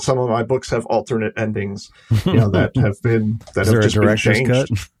 some of my books have alternate endings, that have just been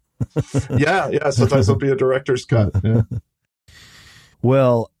changed. Cut? Yeah. Sometimes there'll be a director's cut. Yeah.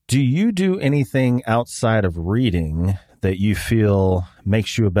 Well, do you do anything outside of reading that you feel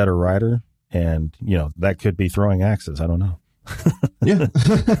makes you a better writer? And, that could be throwing axes. I don't know. Yeah.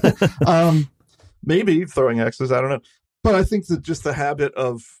 Maybe throwing axes. I don't know. But I think that just the habit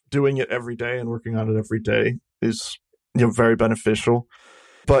of doing it every day and working on it every day is, very beneficial.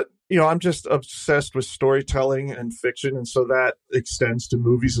 But, I'm just obsessed with storytelling and fiction. And so that extends to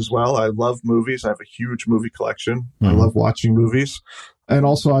movies as well. I love movies. I have a huge movie collection. Mm-hmm. I love watching movies. And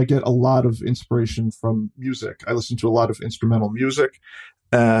also I get a lot of inspiration from music. I listen to a lot of instrumental music.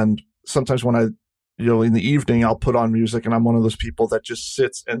 And sometimes when I, in the evening, I'll put on music, and I'm one of those people that just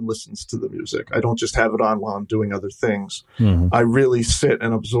sits and listens to the music. I don't just have it on while I'm doing other things. Mm-hmm. I really sit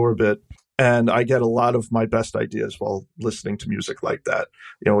and absorb it. And I get a lot of my best ideas while listening to music like that.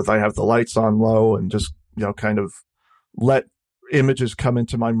 I have the lights on low and just, kind of let images come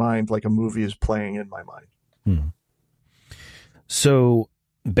into my mind like a movie is playing in my mind. Hmm. So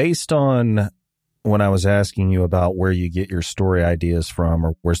based on when I was asking you about where you get your story ideas from,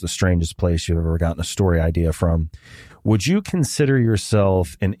 or where's the strangest place you've ever gotten a story idea from, would you consider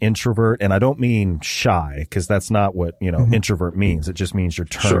yourself an introvert? And I don't mean shy, because that's not what, mm-hmm. introvert means. It just means you're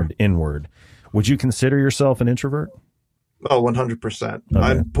turned inward. Would you consider yourself an introvert? Oh, 100%. Okay.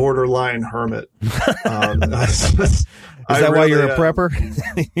 I'm borderline hermit. Is that why you're a prepper?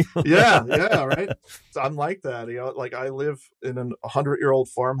 Yeah, right. I'm like that. Like I live in a 100-year-old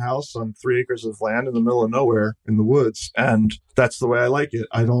farmhouse on 3 acres of land in the middle of nowhere in the woods. And that's the way I like it.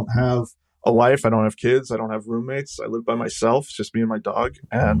 I don't have a wife. I don't have kids. I don't have roommates. I live by myself. It's just me and my dog.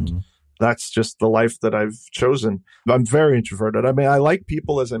 And that's just the life that I've chosen. I'm very introverted. I mean, I like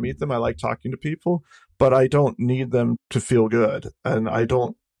people as I meet them. I like talking to people, but I don't need them to feel good. And I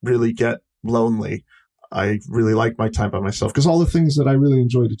don't really get lonely. I really like my time by myself because all the things that I really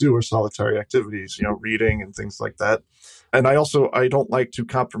enjoy to do are solitary activities, reading and things like that. And I don't like to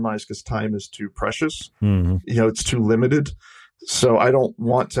compromise because time is too precious. It's too limited. So I don't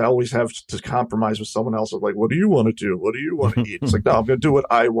want to always have to compromise with someone else of like, what do you want to do? What do you want to eat? It's like, no, I'm going to do what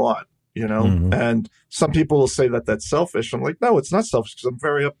I want, And some people will say that that's selfish. I'm like, no, it's not selfish because I'm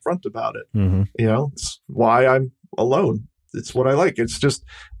very upfront about it. It's why I'm alone. It's what I like.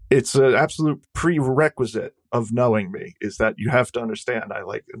 It's an absolute prerequisite of knowing me is that you have to understand I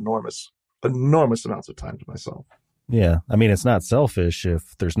like enormous amounts of time to myself. Yeah. I mean, it's not selfish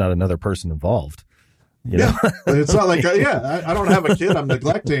if there's not another person involved. Yeah. It's not like, I don't have a kid I'm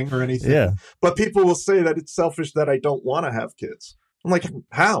neglecting or anything. Yeah. But people will say that it's selfish that I don't want to have kids. I'm like,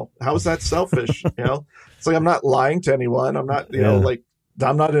 how? How is that selfish? It's like I'm not lying to anyone. I'm not,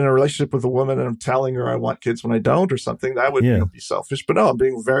 I'm not in a relationship with a woman and I'm telling her I want kids when I don't or something. That would be selfish. But no, I'm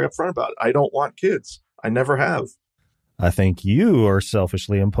being very upfront about it. I don't want kids. I never have. I think you are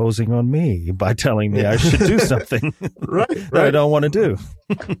selfishly imposing on me by telling me I should do something that I don't want to do.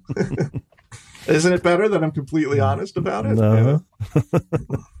 Isn't it better that I'm completely honest about it? No.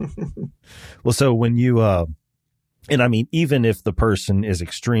 Well, so when you, and I mean, even if the person is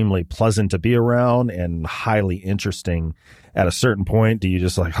extremely pleasant to be around and highly interesting, at a certain point, do you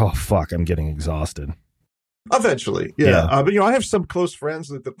just like, oh, fuck, I'm getting exhausted? Eventually, yeah. But, I have some close friends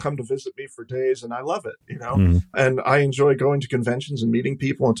that come to visit me for days, and I love it, And I enjoy going to conventions and meeting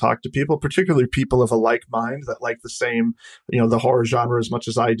people and talk to people, particularly people of a like mind that like the same, the horror genre as much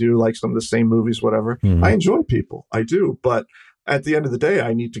as I do, like some of the same movies, whatever. I enjoy people. I do. But at the end of the day,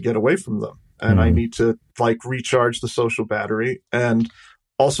 I need to get away from them. And I need to recharge the social battery and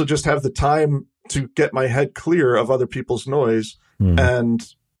also just have the time to get my head clear of other people's noise and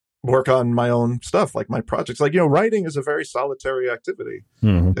work on my own stuff, like my projects. Writing is a very solitary activity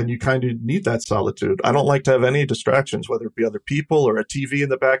and you kind of need that solitude. I don't like to have any distractions, whether it be other people or a TV in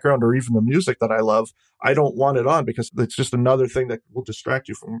the background or even the music that I love. I don't want it on because it's just another thing that will distract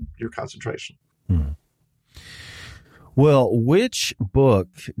you from your concentration. Well, which book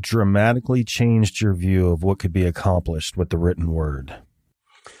dramatically changed your view of what could be accomplished with the written word?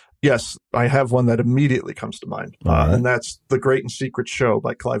 Yes, I have one that immediately comes to mind, and that's The Great and Secret Show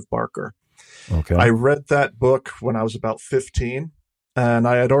by Clive Barker. Okay. I read that book when I was about 15, and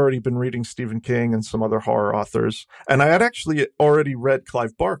I had already been reading Stephen King and some other horror authors, and I had actually already read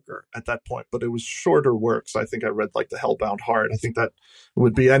Clive Barker at that point, but it was shorter works. I think I read The Hellbound Heart. I think that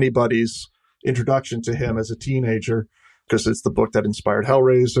would be anybody's introduction to him as a teenager, because it's the book that inspired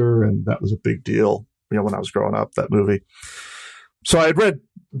Hellraiser, and that was a big deal, when I was growing up, that movie. So I had read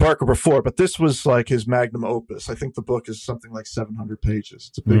Barker before, but this was his magnum opus. I think the book is something like 700 pages.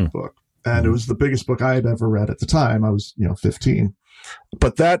 It's a big book. And it was the biggest book I had ever read at the time. I was, 15.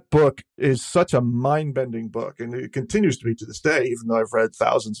 But that book is such a mind-bending book, and it continues to be to this day, even though I've read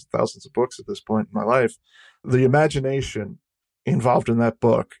thousands and thousands of books at this point in my life. The imagination involved in that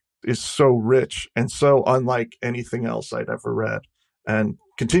book is so rich and so unlike anything else I'd ever read, and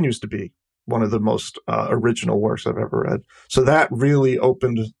continues to be one of the most original works I've ever read. So that really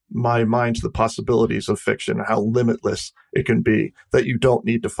opened my mind to the possibilities of fiction and how limitless it can be, that you don't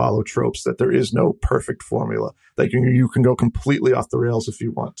need to follow tropes, that there is no perfect formula, that you can go completely off the rails if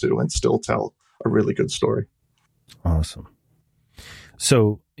you want to and still tell a really good story. Awesome.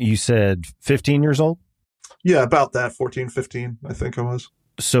 So you said 15 years old? Yeah, about that, 14, 15, I think I was.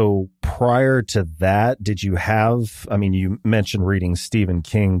 So prior to that, did you have, you mentioned reading Stephen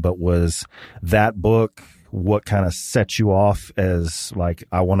King, but was that book what kind of set you off as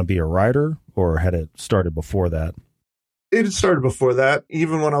I want to be a writer, or had it started before that? It had started before that.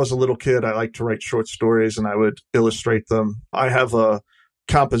 Even when I was a little kid, I liked to write short stories and I would illustrate them. I have a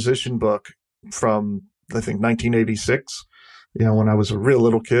composition book from, I think, 1986. When I was a real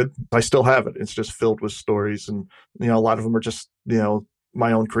little kid. I still have it. It's just filled with stories, and a lot of them are just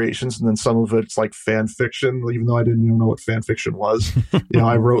my own creations, and then some of it's fan fiction, even though I didn't even know what fan fiction was.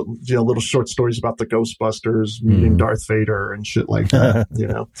 I wrote little short stories about the Ghostbusters meeting Darth Vader and shit like that.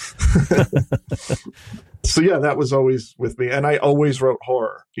 So yeah, that was always with me, and I always wrote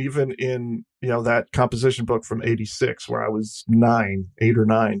horror, even in that composition book from '86 where I was 8 or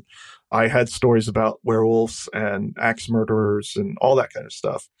 9. I had stories about werewolves and axe murderers and all that kind of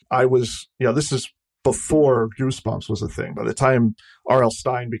stuff. I was, this is before Goosebumps was a thing. By the time R.L.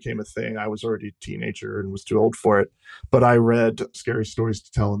 Stine became a thing, I was already a teenager and was too old for it. But I read Scary Stories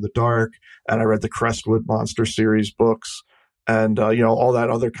to Tell in the Dark, and I read the Crestwood Monster series books, and all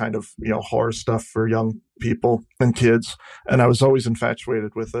that other kind of horror stuff for young people and kids. And I was always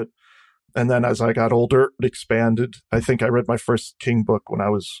infatuated with it. And then as I got older, it expanded. I think I read my first King book when I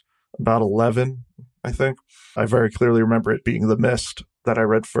was about 11, I think. I very clearly remember it being The Mist that I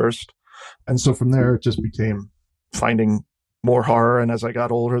read first. And so from there, it just became finding more horror. And as I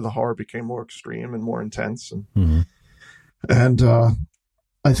got older, the horror became more extreme and more intense. And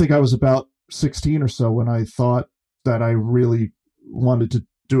I think I was about 16 or so when I thought that I really wanted to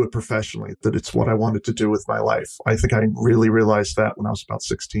do it professionally, that it's what I wanted to do with my life. I think I really realized that when I was about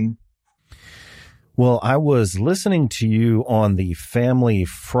 16. Well, I was listening to you on the Family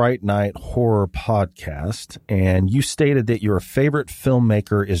Fright Night Horror podcast, and you stated that your favorite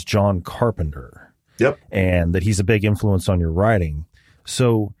filmmaker is John Carpenter. Yep. And that he's a big influence on your writing.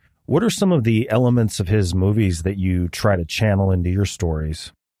 So what are some of the elements of his movies that you try to channel into your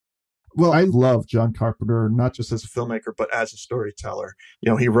stories? Well, I love John Carpenter, not just as a filmmaker, but as a storyteller.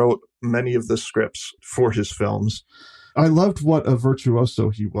 He wrote many of the scripts for his films. I loved what a virtuoso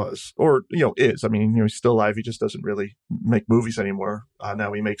he was, or, is. I mean, he's still alive. He just doesn't really make movies anymore.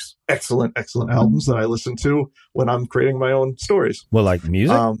 Now he makes excellent albums that I listen to when I'm creating my own stories. Well, like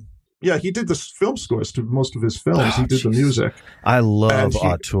music? Yeah, he did the film scores to most of his films. He did the music. I love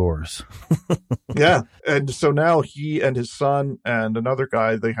auteurs. Yeah. And so now he and his son and another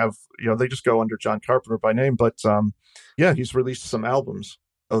guy, they have, they just go under John Carpenter by name. But he's released some albums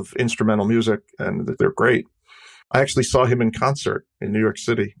of instrumental music, and they're great. I actually saw him in concert in New York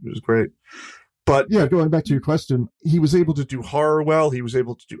City. It was great. But yeah, going back to your question, he was able to do horror well. He was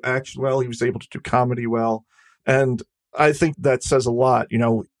able to do action well. He was able to do comedy well. And I think that says a lot.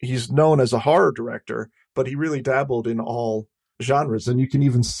 He's known as a horror director, but he really dabbled in all genres. And you can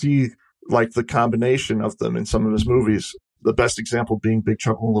even see like the combination of them in some of his movies. The best example being Big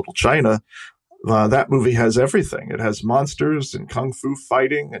Trouble in Little China. That movie has everything. It has monsters and kung fu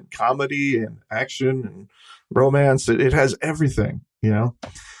fighting and comedy and action and romance. It has everything, And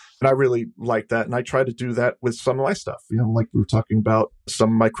I really like that. And I try to do that with some of my stuff, like we were talking about some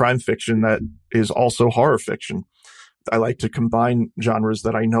of my crime fiction that is also horror fiction. I like to combine genres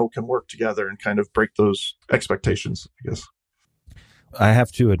that I know can work together and kind of break those expectations, I guess. I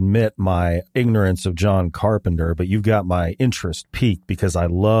have to admit my ignorance of John Carpenter, but you've got my interest piqued because I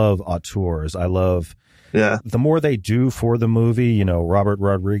love auteurs. I love the more they do for the movie, Robert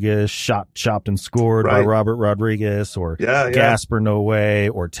Rodriguez, shot, chopped, and scored by Robert Rodriguez, or Gaspar Noé,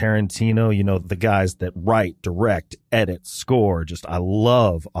 or Tarantino, the guys that write, direct, edit, score. Just, I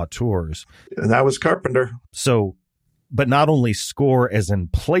love auteurs. And that was Carpenter. So, but not only score as in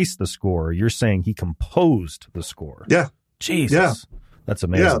place the score, you're saying he composed the score. Yeah. Jesus. Yeah. That's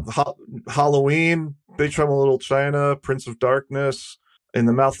amazing. Yeah. Halloween, Big Trouble in Little China, Prince of Darkness, In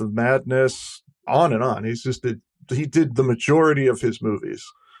the Mouth of Madness, on and on. He did the majority of his movies.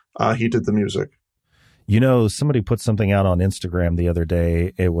 He did the music. Somebody put something out on Instagram the other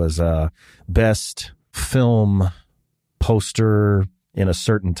day. It was best film poster in a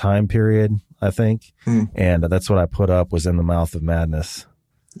certain time period, I think. And that's what I put up, was In the Mouth of Madness.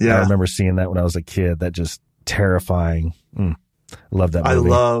 Yeah. I remember seeing that when I was a kid. That just terrifying. Love that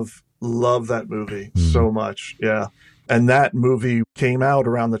movie. I love that movie so much. Yeah. And that movie came out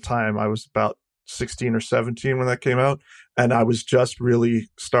around the time I was about 16 or 17 when that came out. And I was just really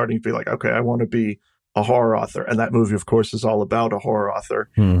starting to be like, okay, I want to be a horror author. And that movie, of course, is all about a horror author.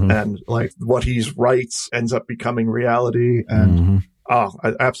 And like what he writes ends up becoming reality. And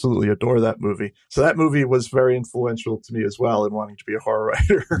I absolutely adore that movie. So that movie was very influential to me as well in wanting to be a horror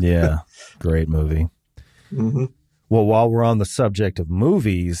writer. Yeah. Great movie. Well, while we're on the subject of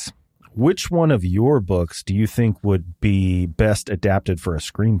movies, which one of your books do you think would be best adapted for a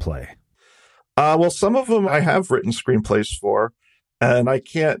screenplay? Well, some of them I have written screenplays for, and I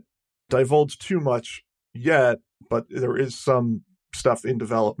can't divulge too much yet, but there is some stuff in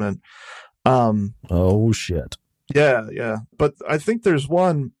development. Oh, shit. Yeah. But I think there's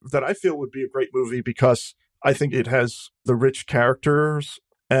one that I feel would be a great movie because I think it has the rich characters.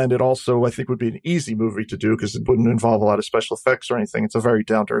 And it also, I think, would be an easy movie to do because it wouldn't involve a lot of special effects or anything. It's a very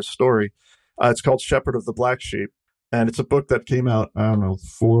down-to-earth story. It's called Shepherd of the Black Sheep. And it's a book that came out,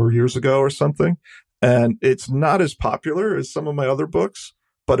 4 years ago or something. And it's not as popular as some of my other books,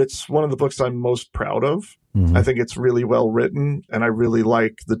 but it's one of the books I'm most proud of. I think it's really well written, and I really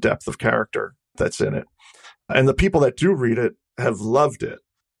like the depth of character that's in it. And the people that do read it have loved it.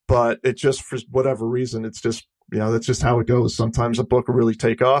 But it just, for whatever reason, it's just That's just how it goes. Sometimes a book will really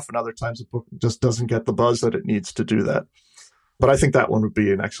take off, and other times a book just doesn't get the buzz that it needs to do that. But I think that one would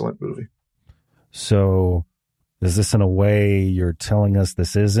be an excellent movie. So is this in a way you're telling us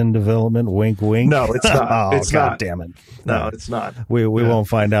this is in development? Wink, wink. No, it's not. Oh, it's God not. damn it. No, it's not. We won't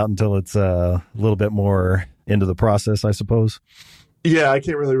find out until it's a little bit more into the process, I suppose. Yeah, I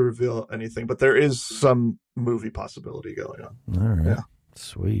can't really reveal anything, but there is some movie possibility going on. All right. Yeah.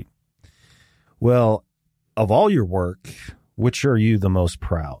 Sweet. Well, of all your work, which are you the most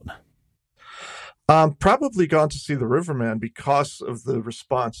proud? Probably Gone to See the Riverman because of the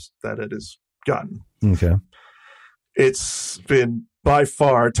response that it has gotten. Okay. It's been by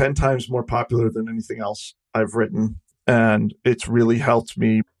far 10 times more popular than anything else I've written. And it's really helped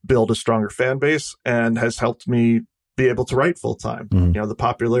me build a stronger fan base and has helped me be able to write full time. The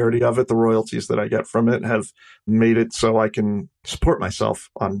popularity of it, the royalties that I get from it have made it so I can support myself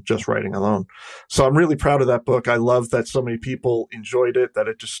on just writing alone. So I'm really proud of that book. I love that so many people enjoyed it, that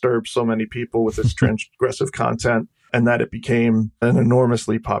it disturbed so many people with its transgressive content, and that it became an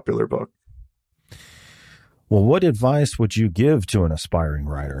enormously popular book. Well, what advice would you give to an aspiring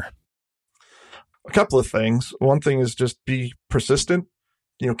writer? A couple of things. One thing is just be persistent,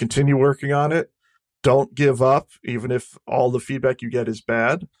 continue working on it. Don't give up, even if all the feedback you get is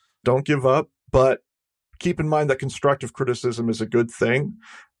bad. Don't give up, but keep in mind that constructive criticism is a good thing.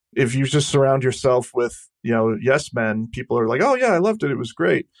 If you just surround yourself with, yes men, people are like, oh yeah, I loved it. It was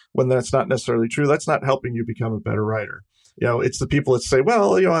great. When that's not necessarily true, that's not helping you become a better writer. It's the people that say,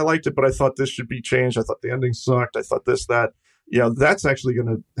 well, I liked it, but I thought this should be changed. I thought the ending sucked. I thought this, that. That's actually going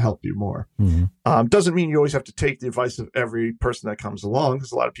to help you more. Mm-hmm. Doesn't mean you always have to take the advice of every person that comes along,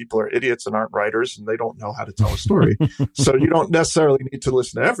 because a lot of people are idiots and aren't writers and they don't know how to tell a story. So you don't necessarily need to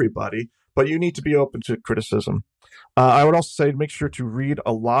listen to everybody, but you need to be open to criticism. I would also say make sure to read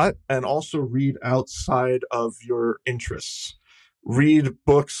a lot and also read outside of your interests. Read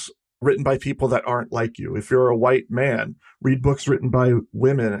books written by people that aren't like you. If you're a white man, read books written by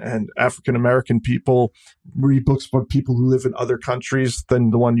women and African American people. Read books by people who live in other countries than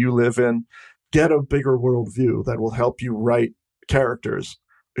the one you live in. Get a bigger worldview that will help you write characters.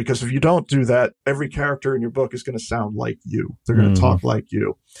 Because if you don't do that, every character in your book is going to sound like you. They're going to talk like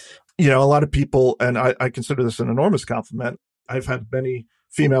you. A lot of people, and I consider this an enormous compliment. I've had many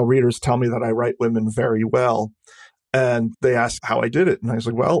female readers tell me that I write women very well. And they asked how I did it. And I was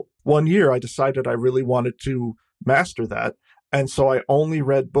like, well, one year I decided I really wanted to master that. And so I only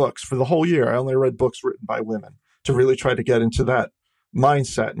read books for the whole year. I only read books written by women to really try to get into that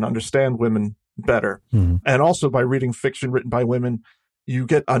mindset and understand women better. Mm-hmm. And also by reading fiction written by women, you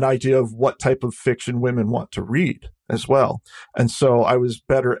get an idea of what type of fiction women want to read as well. And so I was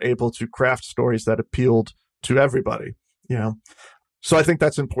better able to craft stories that appealed to everybody, So I think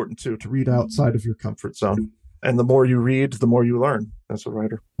that's important too, to read outside of your comfort zone. And the more you read, the more you learn as a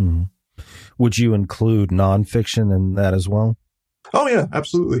writer. Mm-hmm. Would you include nonfiction in that as well? Oh, yeah,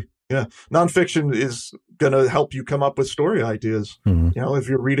 absolutely. Yeah. Nonfiction is going to help you come up with story ideas. Mm-hmm. If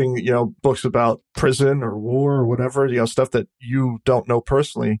you're reading, books about prison or war or whatever, stuff that you don't know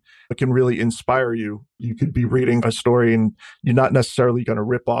personally, it can really inspire you. You could be reading a story and you're not necessarily going to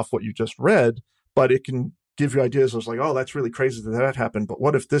rip off what you just read, but it can give you ideas. I was like, oh, that's really crazy that happened. But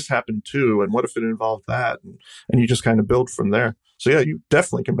what if this happened too? And what if it involved that? And you just kind of build from there. So yeah, you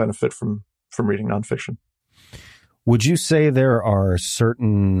definitely can benefit from reading nonfiction. Would you say there are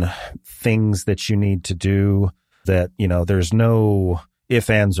certain things that you need to do that, there's no ifs,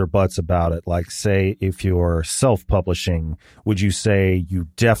 ands, or buts about it? Like, say, if you're self-publishing, would you say you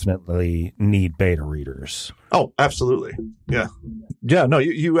definitely need beta readers? Oh, absolutely. Yeah. Yeah, no,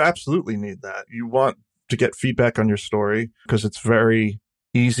 you absolutely need that. You want to get feedback on your story because it's very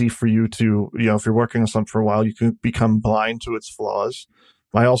easy for you to, if you're working on something for a while, you can become blind to its flaws.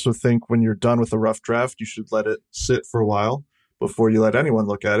 I also think when you're done with a rough draft, you should let it sit for a while before you let anyone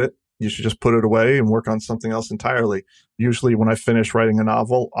look at it. You should just put it away and work on something else entirely. Usually when I finish writing a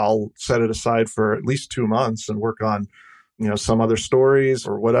novel, I'll set it aside for at least 2 months and work on, some other stories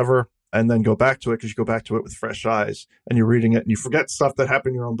or whatever, and then go back to it, because you go back to it with fresh eyes and you're reading it and you forget stuff that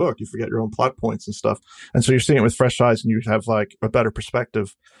happened in your own book. You forget your own plot points and stuff. And so you're seeing it with fresh eyes and you have like a better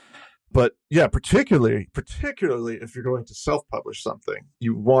perspective. But yeah, particularly if you're going to self-publish something,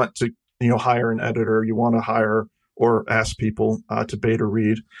 you want to, hire an editor, you want to hire or ask people to beta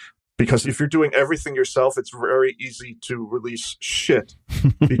read. Because if you're doing everything yourself, it's very easy to release shit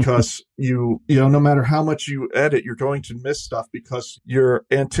because no matter how much you edit, you're going to miss stuff because you're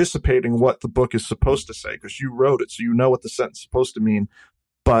anticipating what the book is supposed to say because you wrote it. So you know what the sentence is supposed to mean,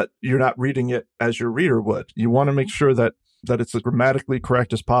 but you're not reading it as your reader would. You want to make sure that that it's as grammatically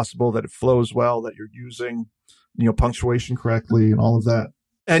correct as possible, that it flows well, that you're using, punctuation correctly and all of that.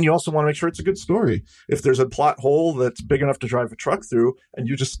 And you also want to make sure it's a good story. If there's a plot hole that's big enough to drive a truck through and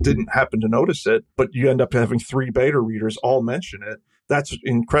you just didn't happen to notice it, but you end up having 3 beta readers all mention it, that's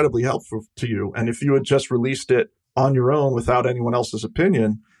incredibly helpful to you. And if you had just released it on your own without anyone else's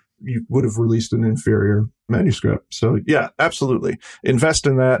opinion, you would have released an inferior manuscript. So yeah, absolutely. Invest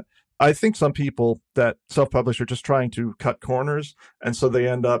in that. I think some people that self-publish are just trying to cut corners. And so they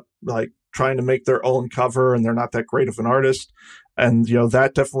end up like trying to make their own cover and they're not that great of an artist. And,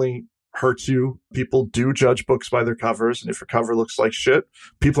 that definitely hurts you. People do judge books by their covers. And if your cover looks like shit,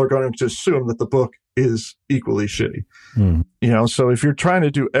 people are going to assume that the book is equally shitty. So if you're trying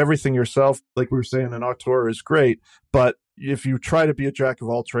to do everything yourself, like we were saying, an auteur is great. But if you try to be a jack of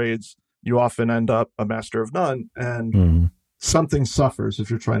all trades, you often end up a master of none. And something suffers if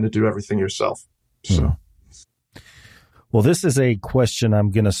you're trying to do everything yourself. So. Well, this is a question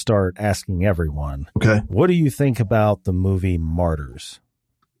I'm going to start asking everyone. Okay. What do you think about the movie Martyrs?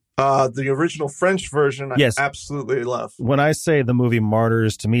 The original French version, yes. I absolutely love. When I say the movie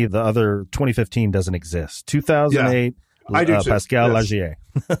Martyrs, to me, the other 2015 doesn't exist. 2008, I do too. Pascal Lagier.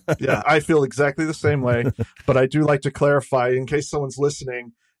 Yeah, I feel exactly the same way. But I do like to clarify, in case someone's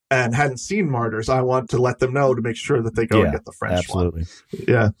listening and hadn't seen Martyrs, I want to let them know to make sure that they go and get the French one.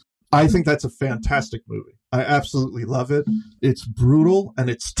 Yeah. I think that's a fantastic movie. I absolutely love it. It's brutal and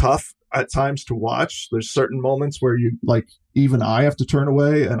it's tough at times to watch. There's certain moments where even I have to turn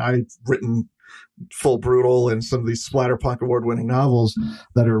away, and I've written full brutal and some of these Splatterpunk award-winning novels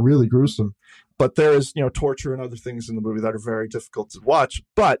that are really gruesome. But there is, torture and other things in the movie that are very difficult to watch,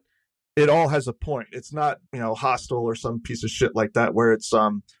 but it all has a point. It's not, Hostile or some piece of shit like that where it's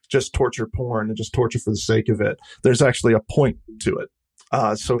just torture porn and just torture for the sake of it. There's actually a point to it.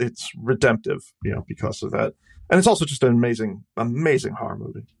 So it's redemptive, because of that. And it's also just an amazing, amazing horror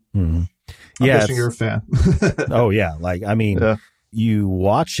movie. Mm-hmm. I'm guessing you're a fan. Oh, yeah. You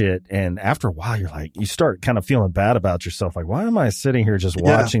watch it, and after a while, you start kind of feeling bad about yourself. Like, why am I sitting here just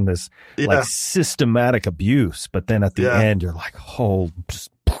watching this systematic abuse? But then at the end, you're like,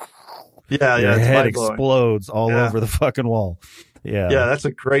 your head explodes all over the fucking wall. Yeah, that's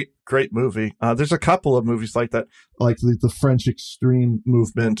a great movie. There's a couple of movies like that, like the French extreme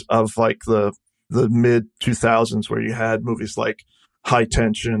movement of the mid 2000s, where you had movies like High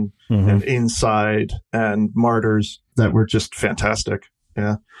Tension and Inside and Martyrs that were just fantastic.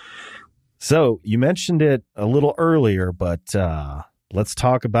 Yeah. So you mentioned it a little earlier, but let's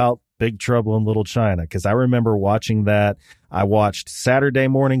talk about Big Trouble in Little China, because I remember watching that. I watched Saturday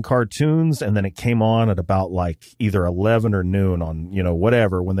morning cartoons, and then it came on at about either 11 or noon on,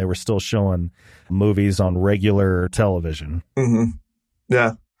 whatever, when they were still showing movies on regular television. Mm-hmm.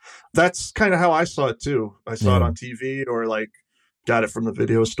 Yeah. That's kind of how I saw it too. I saw it on TV or got it from the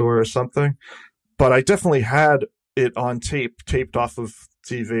video store or something. But I definitely had it on taped off of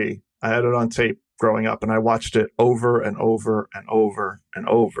TV. I had it on tape growing up, and I watched it over and over and over and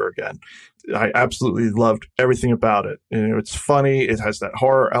over again. I absolutely loved everything about it. It's funny. It has that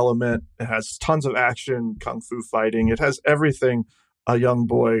horror element. It has tons of action, kung fu fighting. It has everything a young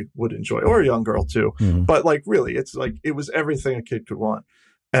boy would enjoy, or a young girl too. Mm-hmm. But really, it's it was everything a kid could want.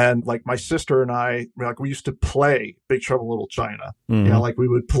 And my sister and I, we used to play Big Trouble in Little China. Mm-hmm. We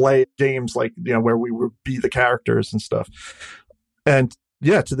would play games where we would be the characters and stuff. And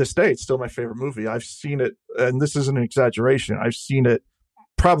yeah, to this day, it's still my favorite movie. I've seen it, and this isn't an exaggeration, I've seen it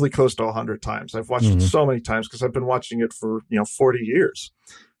probably close to 100 times. I've watched it so many times because I've been watching it for 40 years.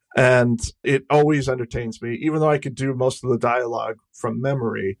 And it always entertains me, even though I could do most of the dialogue from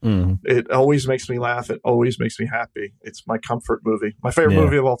memory. Mm-hmm. It always makes me laugh. It always makes me happy. It's my comfort movie, my favorite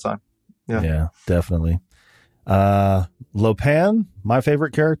movie of all time. Yeah, definitely. Lopan, my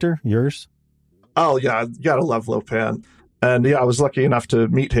favorite character. Yours? Oh yeah, you gotta love Lopan. And I was lucky enough to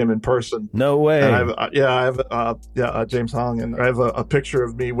meet him in person. No way. And I have James Hong, and I have a picture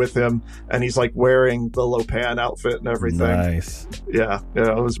of me with him, and he's wearing the Lopan outfit and everything. Nice. Yeah,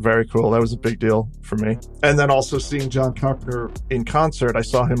 it was very cool. That was a big deal for me. And then also seeing John Carpenter in concert, I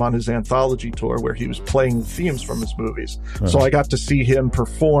saw him on his anthology tour where he was playing the themes from his movies. Oh. So I got to see him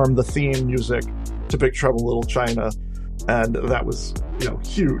perform the theme music to Big Trouble in Little China. And that was,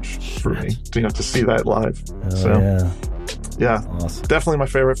 huge for me to see that live. Yeah, awesome. Definitely my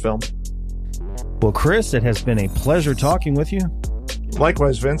favorite film. Well, Chris, it has been a pleasure talking with you.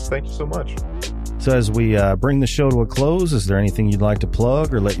 Likewise, Vince. Thank you so much. So as we bring the show to a close, is there anything you'd like to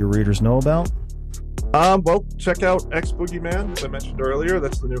plug or let your readers know about? Well, check out Ex Boogeyman, as I mentioned earlier.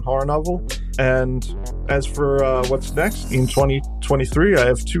 That's the new horror novel. And As for what's next in 2023, I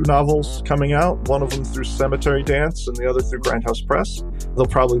have 2 novels coming out, one of them through Cemetery Dance and the other through Grindhouse Press. There'll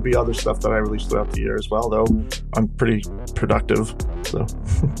probably be other stuff that I release throughout the year as well, though I'm pretty productive. So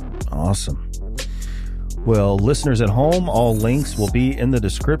Awesome. Well, listeners at home, all links will be in the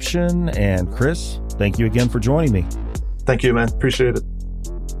description. And Chris, thank you again for joining me. Thank you, man. Appreciate it.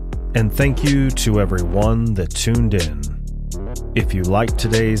 And thank you to everyone that tuned in. If you liked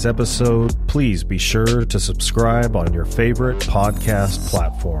today's episode, please be sure to subscribe on your favorite podcast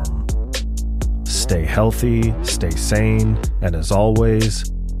platform. Stay healthy, stay sane, and as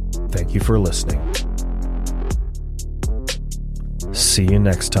always, thank you for listening. See you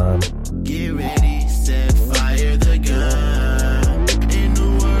next time. Get ready, set fire the gun. In the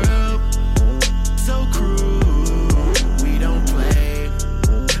world, so cruel. We don't play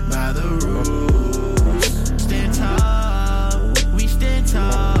by the rules. Stand tall, we stand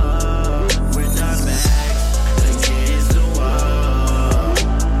tall. With our backs against the wall.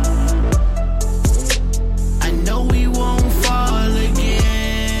 I know we won't fall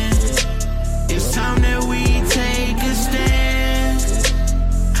again. It's time that we take a stand.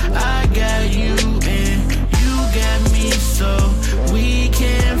 I got you and you got me, so we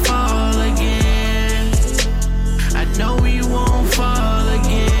can't fall again. I know we won't fall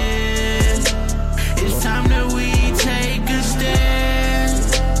again. It's time that we take a stand.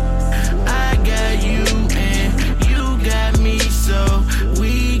 I got you and you got me, so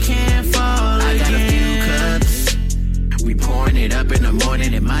we can't fall again. I got a few cups, we pouring it up in the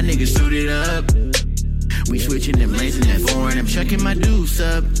morning and my niggas suited up. We switching and blazing and foreign. I'm chucking my deuce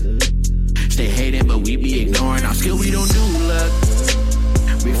up. Stay hating, but we be ignoring. Our skill, we don't do luck.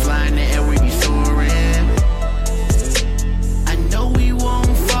 We fly in the air, we be soaring. I know we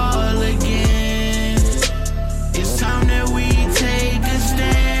won't fall again. It's time that we take a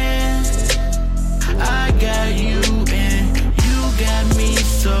stand. I got you and you got me,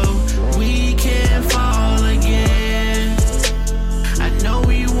 so we can't fall again. I know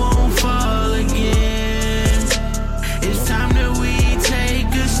we won't fall again. It's time that we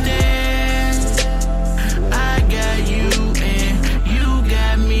take a stand. I got you and you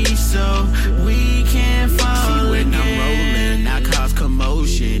got me, so we can't fall again. I'm rolling, I cause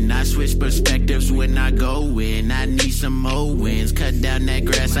commotion. I switch perspectives when I go in. I need some more wins. Cut down that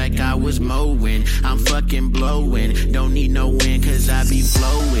grass like I was mowing. I'm fucking blowing. Don't need no wind cause I be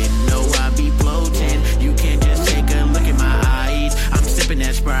flowing. No, I be floating. You can't just take a look in my eyes. I'm sipping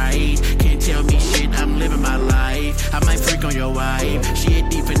that Sprite. Can't tell me shit, I'm living my life. I might freak on your wife. She hit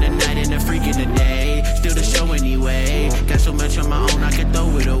deep in the night and a freak in the day. Still the show anyway. Got so much on my own I can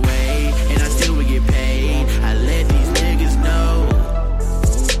throw it